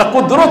গেছো, আমার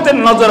কুদরতের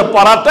নজরে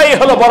পড়াটাই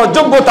হলো বড়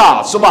যোগ্যতা।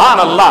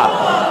 সুবহানাল্লাহ,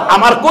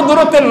 আমার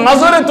কুদরতের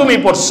নজরে তুমি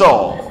পড়ছো,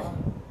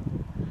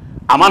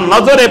 আমার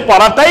নজরে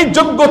পড়াটাই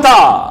যোগ্যতা।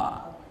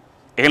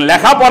 এখন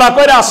লেখাপড়া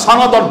করে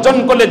সনদ অর্জন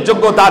করলে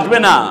যোগ্যতা আসবে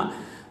না।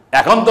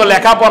 এখন তো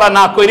লেখাপড়া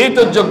না করেই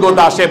তো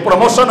যোগ্যতা আসে,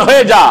 প্রমোশন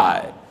হয়ে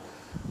যায়।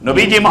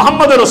 নবীজি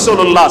মুহাম্মদ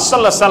রাসূলুল্লাহ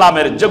সাল্লাল্লাহু আলাইহি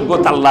সাল্লামের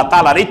যোগ্যতা আল্লাহ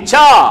তাআলার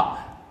ইচ্ছা।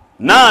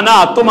 না না,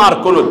 তোমার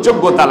কোনো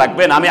যোগ্যতা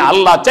লাগবে না, আমি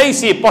আল্লাহ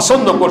চাইছি,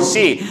 পছন্দ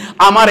করছি,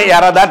 আমার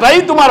ইরাদাটাই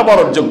তোমার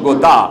বড়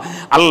যোগ্যতা।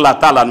 আল্লাহ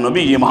তাআলা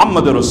নবী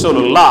মুহাম্মদ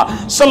রাসূলুল্লাহ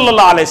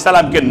সাল্লাল্লাহু আলাইহি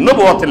সাল্লামকে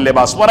নবুয়তের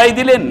লেবাস পরাই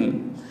দিলেন।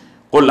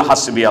 কুল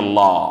হাসবি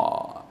আল্লাহ,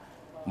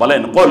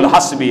 বলেন কুল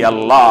হাসবি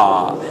আল্লাহ।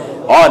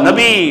 ও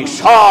নবী,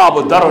 সব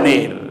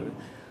ধরনের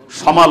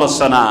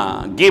সমালোচনা,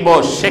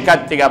 গীবত, শেখার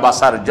থেকে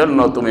বাঁচার জন্য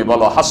তুমি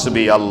বলো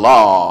হাসবি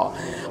আল্লাহ,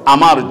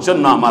 আমার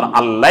জন্য আমার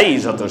আল্লাহই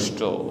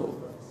যথেষ্ট,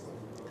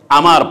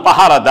 আমার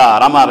পাহারাদার,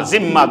 আমার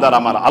জিম্মাদার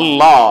আমার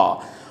আল্লাহ।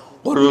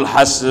 কুল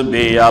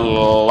হাসবি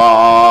আল্লাহ,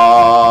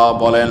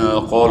 বলেন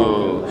কুল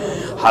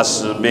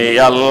হাসবি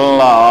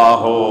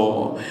আল্লাহ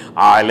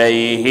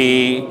আলাইহি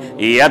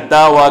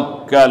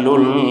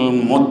ইয়াতাওয়াক্কালুল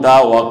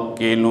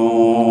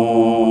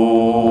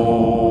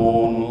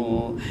মুতাওয়াক্কিলুন।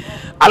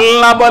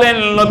 আল্লাহ বলেন,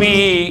 নবী,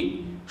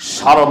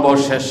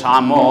 সর্বশেষ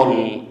আমল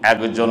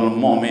একজন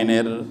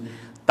মুমিনের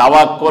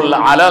তাওয়াক্কুল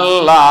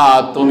আলাল্লাহ।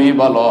 তুমি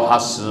বলো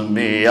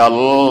হাসবি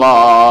আল্লাহ।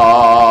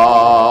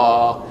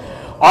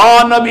 ও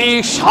নবী,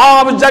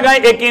 সব জায়গায়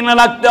ইয়াকিন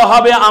রাখতে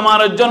হবে,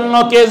 আমার জন্য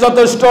কে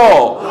যথেষ্ট?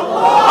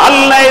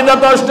 আল্লাহই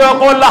যথেষ্ট।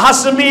 কুল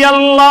হাসবি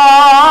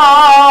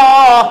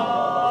আল্লাহ,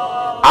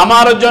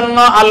 আমার জন্য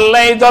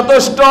আল্লাহই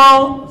যথেষ্ট।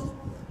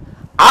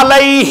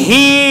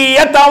 আলাইহি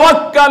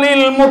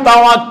ইয়াতাওয়াক্কালুল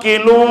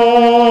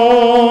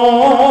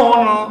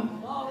মুতাওয়াক্কিলুন,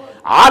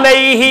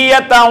 আলাইহি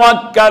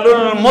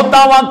ইয়াতাওয়াক্কালুল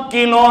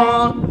মুতাওয়াক্কিলুন।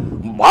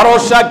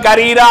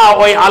 ভরসাকারীরা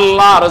ওই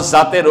আল্লাহর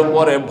জাতের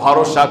উপরে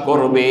ভরসা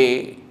করবে,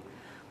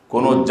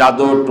 কোন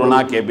জাদু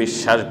টোনাকে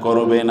বিশ্বাস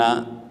করবে না,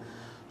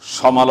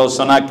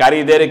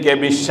 সমালোচনাকারীদেরকে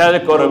বিশ্বাস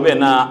করবে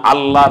না,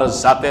 আল্লাহর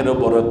জাতের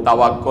উপরে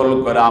তাওয়াক্কুল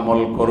করে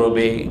আমল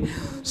করবে।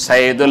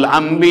 সাইয়্যিদুল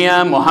আম্বিয়া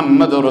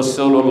মুহাম্মদুর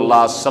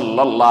রাসূলুল্লাহ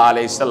সাল্লাল্লাহু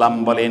আলাইহি সাল্লাম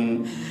বলেন,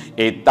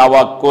 এই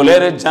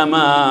তাওয়াক্কুলের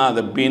জামাত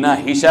বিনা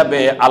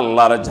হিসাবে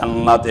আল্লাহর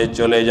জান্নাতে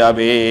চলে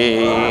যাবে।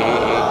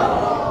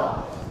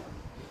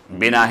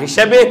 বিনা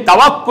হিসাবে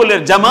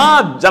তাওয়াক্কুলের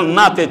জামাত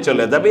জান্নাতে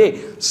চলে যাবে।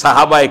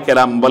 সাহাবায়ে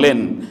কেরাম বলেন,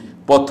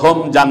 প্রথম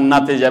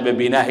জান্নাতে যাবে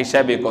বিনা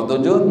হিসাবে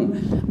কতজন?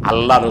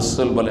 আল্লাহ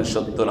রাসূল বলেন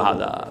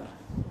 ৭০,০০০।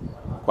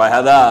 কয়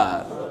হাজার?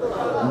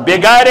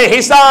 বেগারে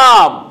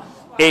হিসাব।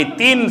 এই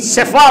তিন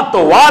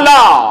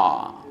সিফাতওয়ালা,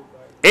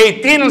 এই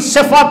তিন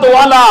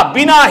সিফাতওয়ালা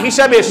বিনা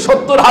হিসাবে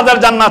 ৭০,০০০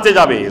 জান্নাতে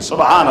যাবে।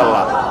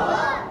 সুবহানাল্লাহ।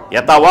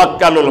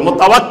 ইয়াতাওয়াক্কালুল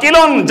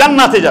মুতাওয়াক্কিলুন,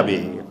 জান্নাতে যাবে।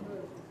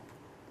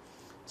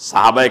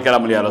 সাহাবায়ে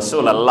কেরাম ইয়া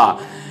রাসূলুল্লাহ,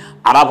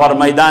 আরাফার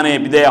ময়দানে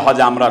বিদায়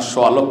হজে আমরা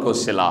 ১০০ লক্ষ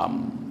ছিলাম,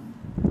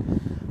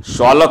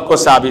 ১০০ লক্ষ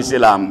সাহাবী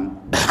ছিলাম।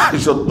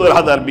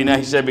 ৭০,০০০ বিনা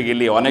হিসাবে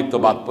গেলে অনেক তো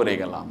বাদ পড়ে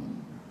গেলাম।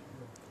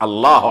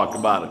 আল্লাহু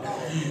আকবার।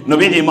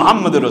 নবীজি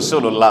মুহাম্মদ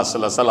রাসূলুল্লাহ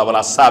সাল্লাল্লাহু আলাইহি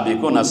ওয়াসাল্লাম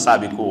আস-সাবিকুন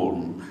আস-সাবিকুন,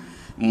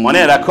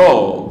 মনে রাখো,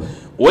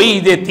 ওই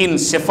যে তিন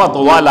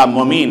সিফাতওয়ালা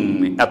মুমিন,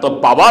 এত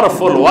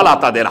পাওয়ারফুল ওয়ালা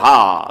তাদের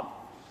হাত,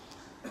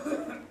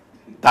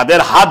 তাদের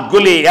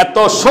হাতগুলি এত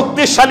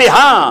শক্তিশালী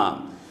হাত।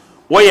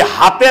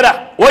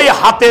 ওই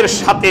হাতের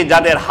সাথে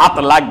যাদের হাত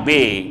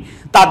লাগবে,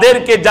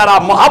 তাদেরকে যারা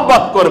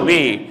মোহাব্বত করবে,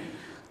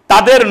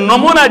 তাদের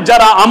নমুনা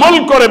যারা আমল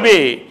করবে,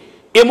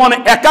 এমন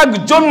এক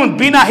একজন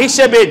বিনা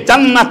হিসেবে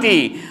জান্নাতি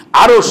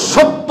আরো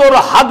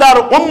 ৭০,০০০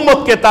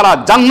 উম্মতকে তারা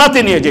জান্নাতে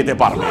নিয়ে যেতে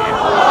পারবে।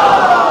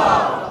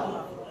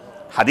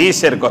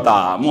 হাদিসের কথা।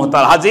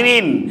 মুহতার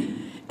হাজিরিন,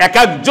 এক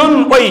একজন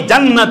ওই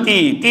জান্নাতি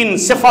 3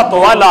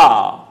 সিফাতওয়ালা,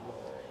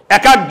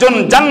 এক একজন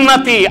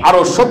জান্নাতি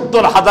আরো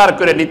 70,000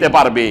 করে নিতে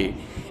পারবে।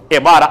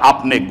 এবার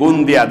আপনি গুণ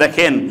দিয়া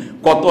দেখেন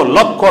কত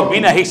লক্ষ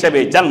বিনা হিসেবে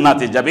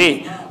জান্নাতে যাবে।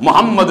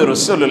 মুহাম্মদ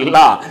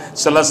রাসূলুল্লাহ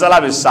সাল্লাল্লাহু আলাইহি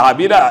ওয়াসাল্লামের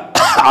সাহাবীরা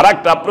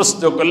আরেকটা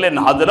প্রশ্ন করলেন,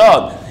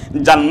 হযরত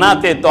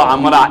জান্নাতে তো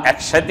আমরা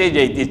একসাথে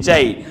যাইতে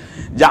চাই,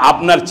 যে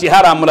আপনার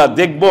চেহারা আমরা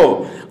দেখব,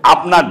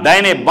 আপনার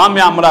ডাইনে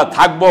বামে আমরা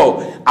থাকবো,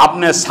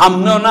 আপনি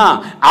সামনেও না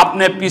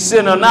আপনি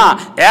পিছনেও না,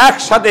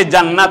 একসাথে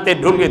জান্নাতে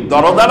ঢুকে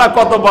দরজাটা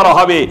কত বড়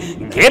হবে,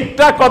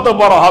 গেটটা কত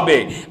বড় হবে।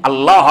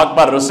 আল্লাহু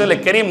আকবার। রাসূল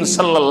করিম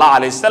সাল্লাল্লাহু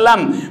আলাইহি সাল্লাম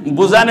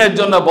বুঝানোর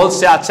জন্য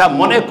বলছে, আচ্ছা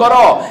মনে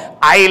করো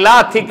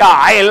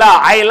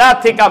আইলা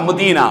থেকে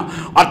মদিনা,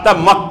 অর্থাৎ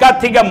মক্কা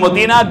থেকে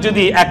মদিনা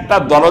যদি একটা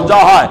দরজা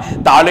হয়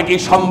তাহলে কি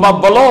সম্ভব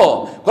বলো?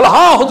 বলে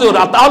হ্যাঁ হুজুর,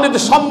 তাহলে তো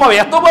সম্ভব।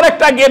 এত বড়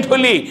একটা গেট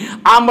হলি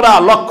আমরা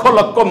লক্ষ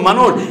লক্ষ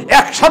মানুষ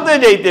একসাথে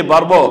যাইতে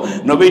পারবো।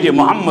 নবীজি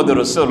মুহাম্মদ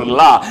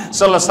রাসূলুল্লাহ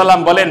সাল্লাল্লাহু আলাইহি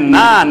সাল্লাম বলেন,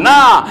 না না,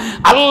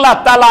 আল্লাহ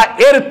তাআলা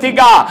এর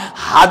থেকে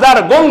 1000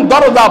 গুণ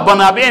দরজা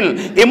বানাবেন,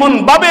 এমন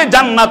ভাবে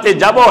জান্নাতে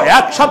যাব,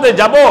 একসাথে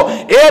যাব,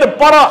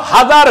 এরপর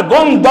 1000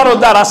 গুণ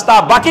দরজা রাস্তা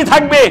বাকি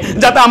থাকবে,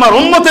 যাতে আমার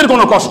উম্মতের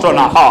কোনো কষ্ট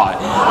না হয়,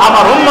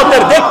 আমার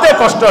উম্মতের দেখতে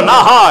কষ্ট না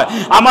হয়,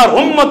 আমার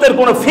উম্মতের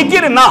কোনো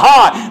ফিকির না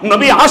হয়।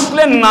 নবী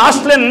আসলেন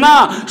না,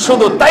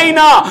 শুধু তাই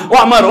না, ও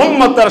আমার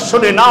উম্মতরা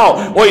শুনে নাও,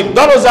 ওই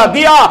দরজা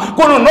দিয়া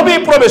কোন নবী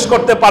প্রবেশ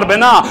করতে পারবে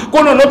না,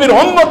 কোন নবীর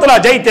উম্মতরা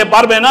যাইতে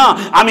পারবে না।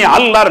 আমি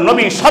আল্লাহর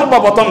নবী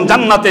সর্বপ্রথম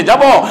জান্নাতে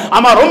যাব,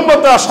 আমার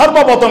উম্মতরা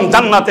সর্বপ্রথম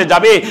জান্নাতে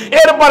যাবে,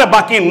 এরপরে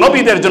বাকি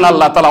নবীদের জন্য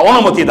আল্লাহ তাআলা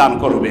অনুমতি দান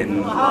করবেন।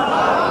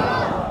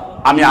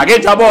 আমি আগে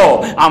যাব,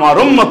 আমার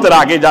উম্মতরা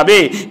আগে যাবে।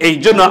 এই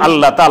জন্য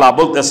আল্লাহ তাআলা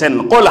বলতেছেন,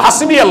 কুল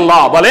হাসবি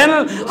আল্লাহ, বলেন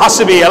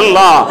হাসবি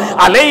আল্লাহ,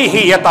 আলাইহি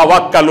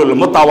ইয়াতাওয়াক্কালুল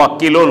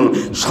মুতাওয়াক্কিলুন।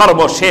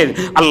 সর্বশেষ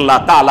আল্লাহ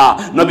তাআলা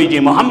নবীজি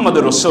মুহাম্মদ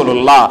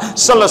রাসূলুল্লাহ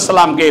সাল্লাল্লাহু আলাইহি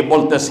সাল্লামকে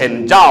বলতেছেন,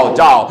 যাও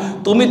যাও,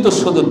 তুমি তো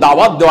শুধু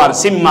দাওয়াত দেওয়ার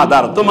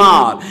জিম্মাদার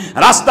তোমার,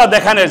 রাস্তা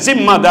দেখানোর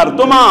জিম্মাদার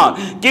তোমার,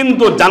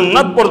 কিন্তু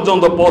জান্নাত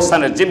পর্যন্ত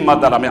পৌঁছানোর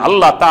জিম্মাদার আমি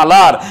আল্লাহ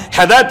তাআলার,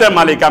 হেদায়েতের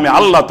মালিক আমি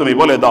আল্লাহ, তুমি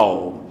বলে দাও।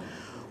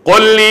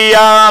 قل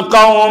يا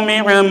قوم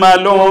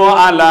اعملوا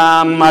على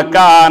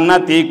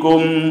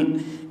مكانتكم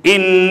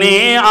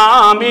إني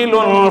عامل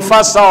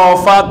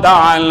فسوف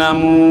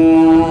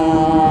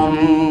تعلمون।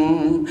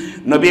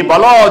 নবী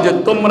বলো যে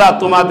তোমরা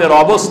তোমাদের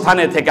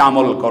অবস্থানে থেকে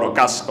আমল করো,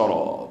 কাজ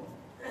করো।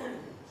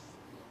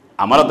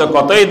 আমরা তো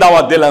কতই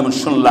দাওয়াত দিলাম,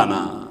 শুনলা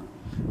না,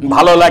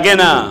 ভালো লাগে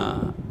না,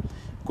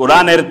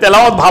 কোরআনের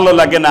তেলাওয়াত ভালো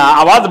লাগে না,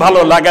 আওয়াজ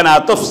ভালো লাগে না,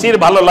 তাফসীর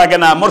ভালো লাগে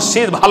না,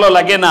 মুরশিদ ভালো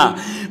লাগে না,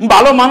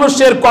 ভালো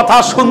মানুষের কথা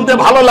শুনতে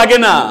ভালো লাগে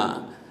না,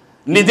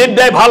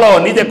 নিজেরটাই ভালো,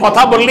 নিজে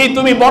কথা বললেই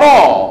তুমি বড়।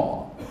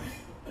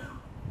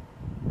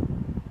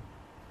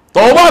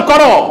 তওবা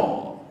করো,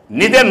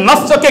 নিজের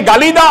নফসকে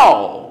গালি দাও,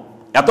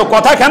 এত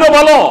কথা কেন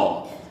বলো,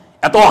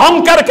 এত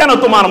অহংকার কেন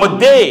তোমার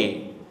মধ্যে?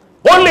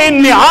 বল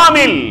ইন্নী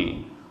আমিল,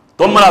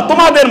 তোমরা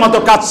তোমাদের মতো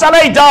কাজ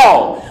চালাই যাও,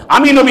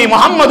 আমি নবী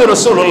মুহাম্মদ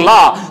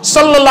রাসূলুল্লাহ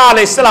সাল্লাল্লাহু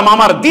আলাইহি সাল্লাম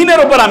আমার দ্বীনের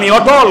উপর আমি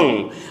অটল,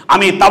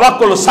 আমি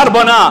তাওয়াক্কুল ছাড়ব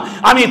না,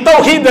 আমি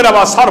তাওহীদের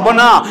আওয়াজ ছাড়ব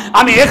না,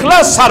 আমি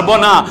ইখলাস ছাড়ব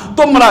না।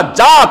 তোমরা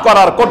যা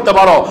করার করতে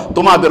পারো,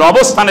 তোমাদের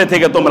অবস্থানে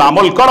থেকে তোমরা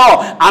আমল করো,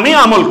 আমি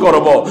আমল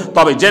করব।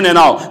 তবে জেনে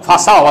নাও,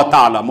 ফাসাওয়া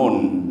তাআলামুন,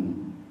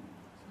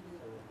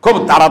 খুব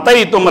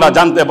তাড়াতাড়ি তোমরা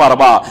জানতে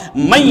পারবা,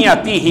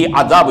 মাইয়াতিহি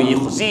আযাব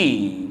ইখজি,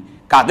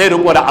 কাদের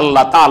উপরে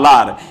আল্লাহ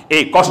তাআলার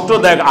এই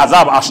কষ্টদায়ক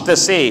আযাব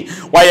আসতেছে,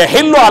 ওয়া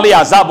ইয়াহিল্লু আলাইহি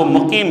আযাবুম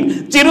মুকিম,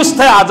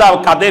 চিরস্থায়ী আযাব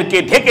কাদেরকে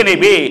ঢেকে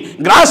নেবে,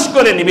 গ্রাস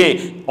করে নেবে,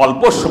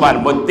 অল্প সময়ের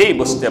মধ্যেই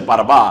বুঝতে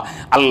পারবা।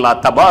 আল্লাহ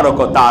তাবারক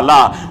ওয়া তাআলা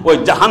ওই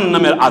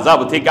জাহান্নামের আযাব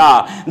থেকে,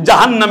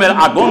 জাহান্নামের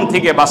আগুন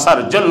থেকে বাঁচার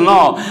জন্য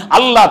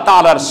আল্লাহ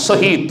তাআলার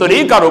সহি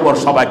তরিকার উপর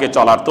সবাইকে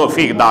চলার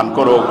তৌফিক দান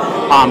করুক।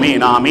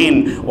 আমিন আমিন।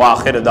 ওয়া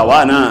আখির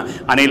দাওয়ানা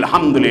আনিল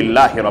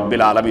হামদুলিল্লাহি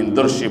রাব্বিল আলামিন।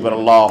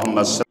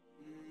 দুরশিবুল্লাহুম্মা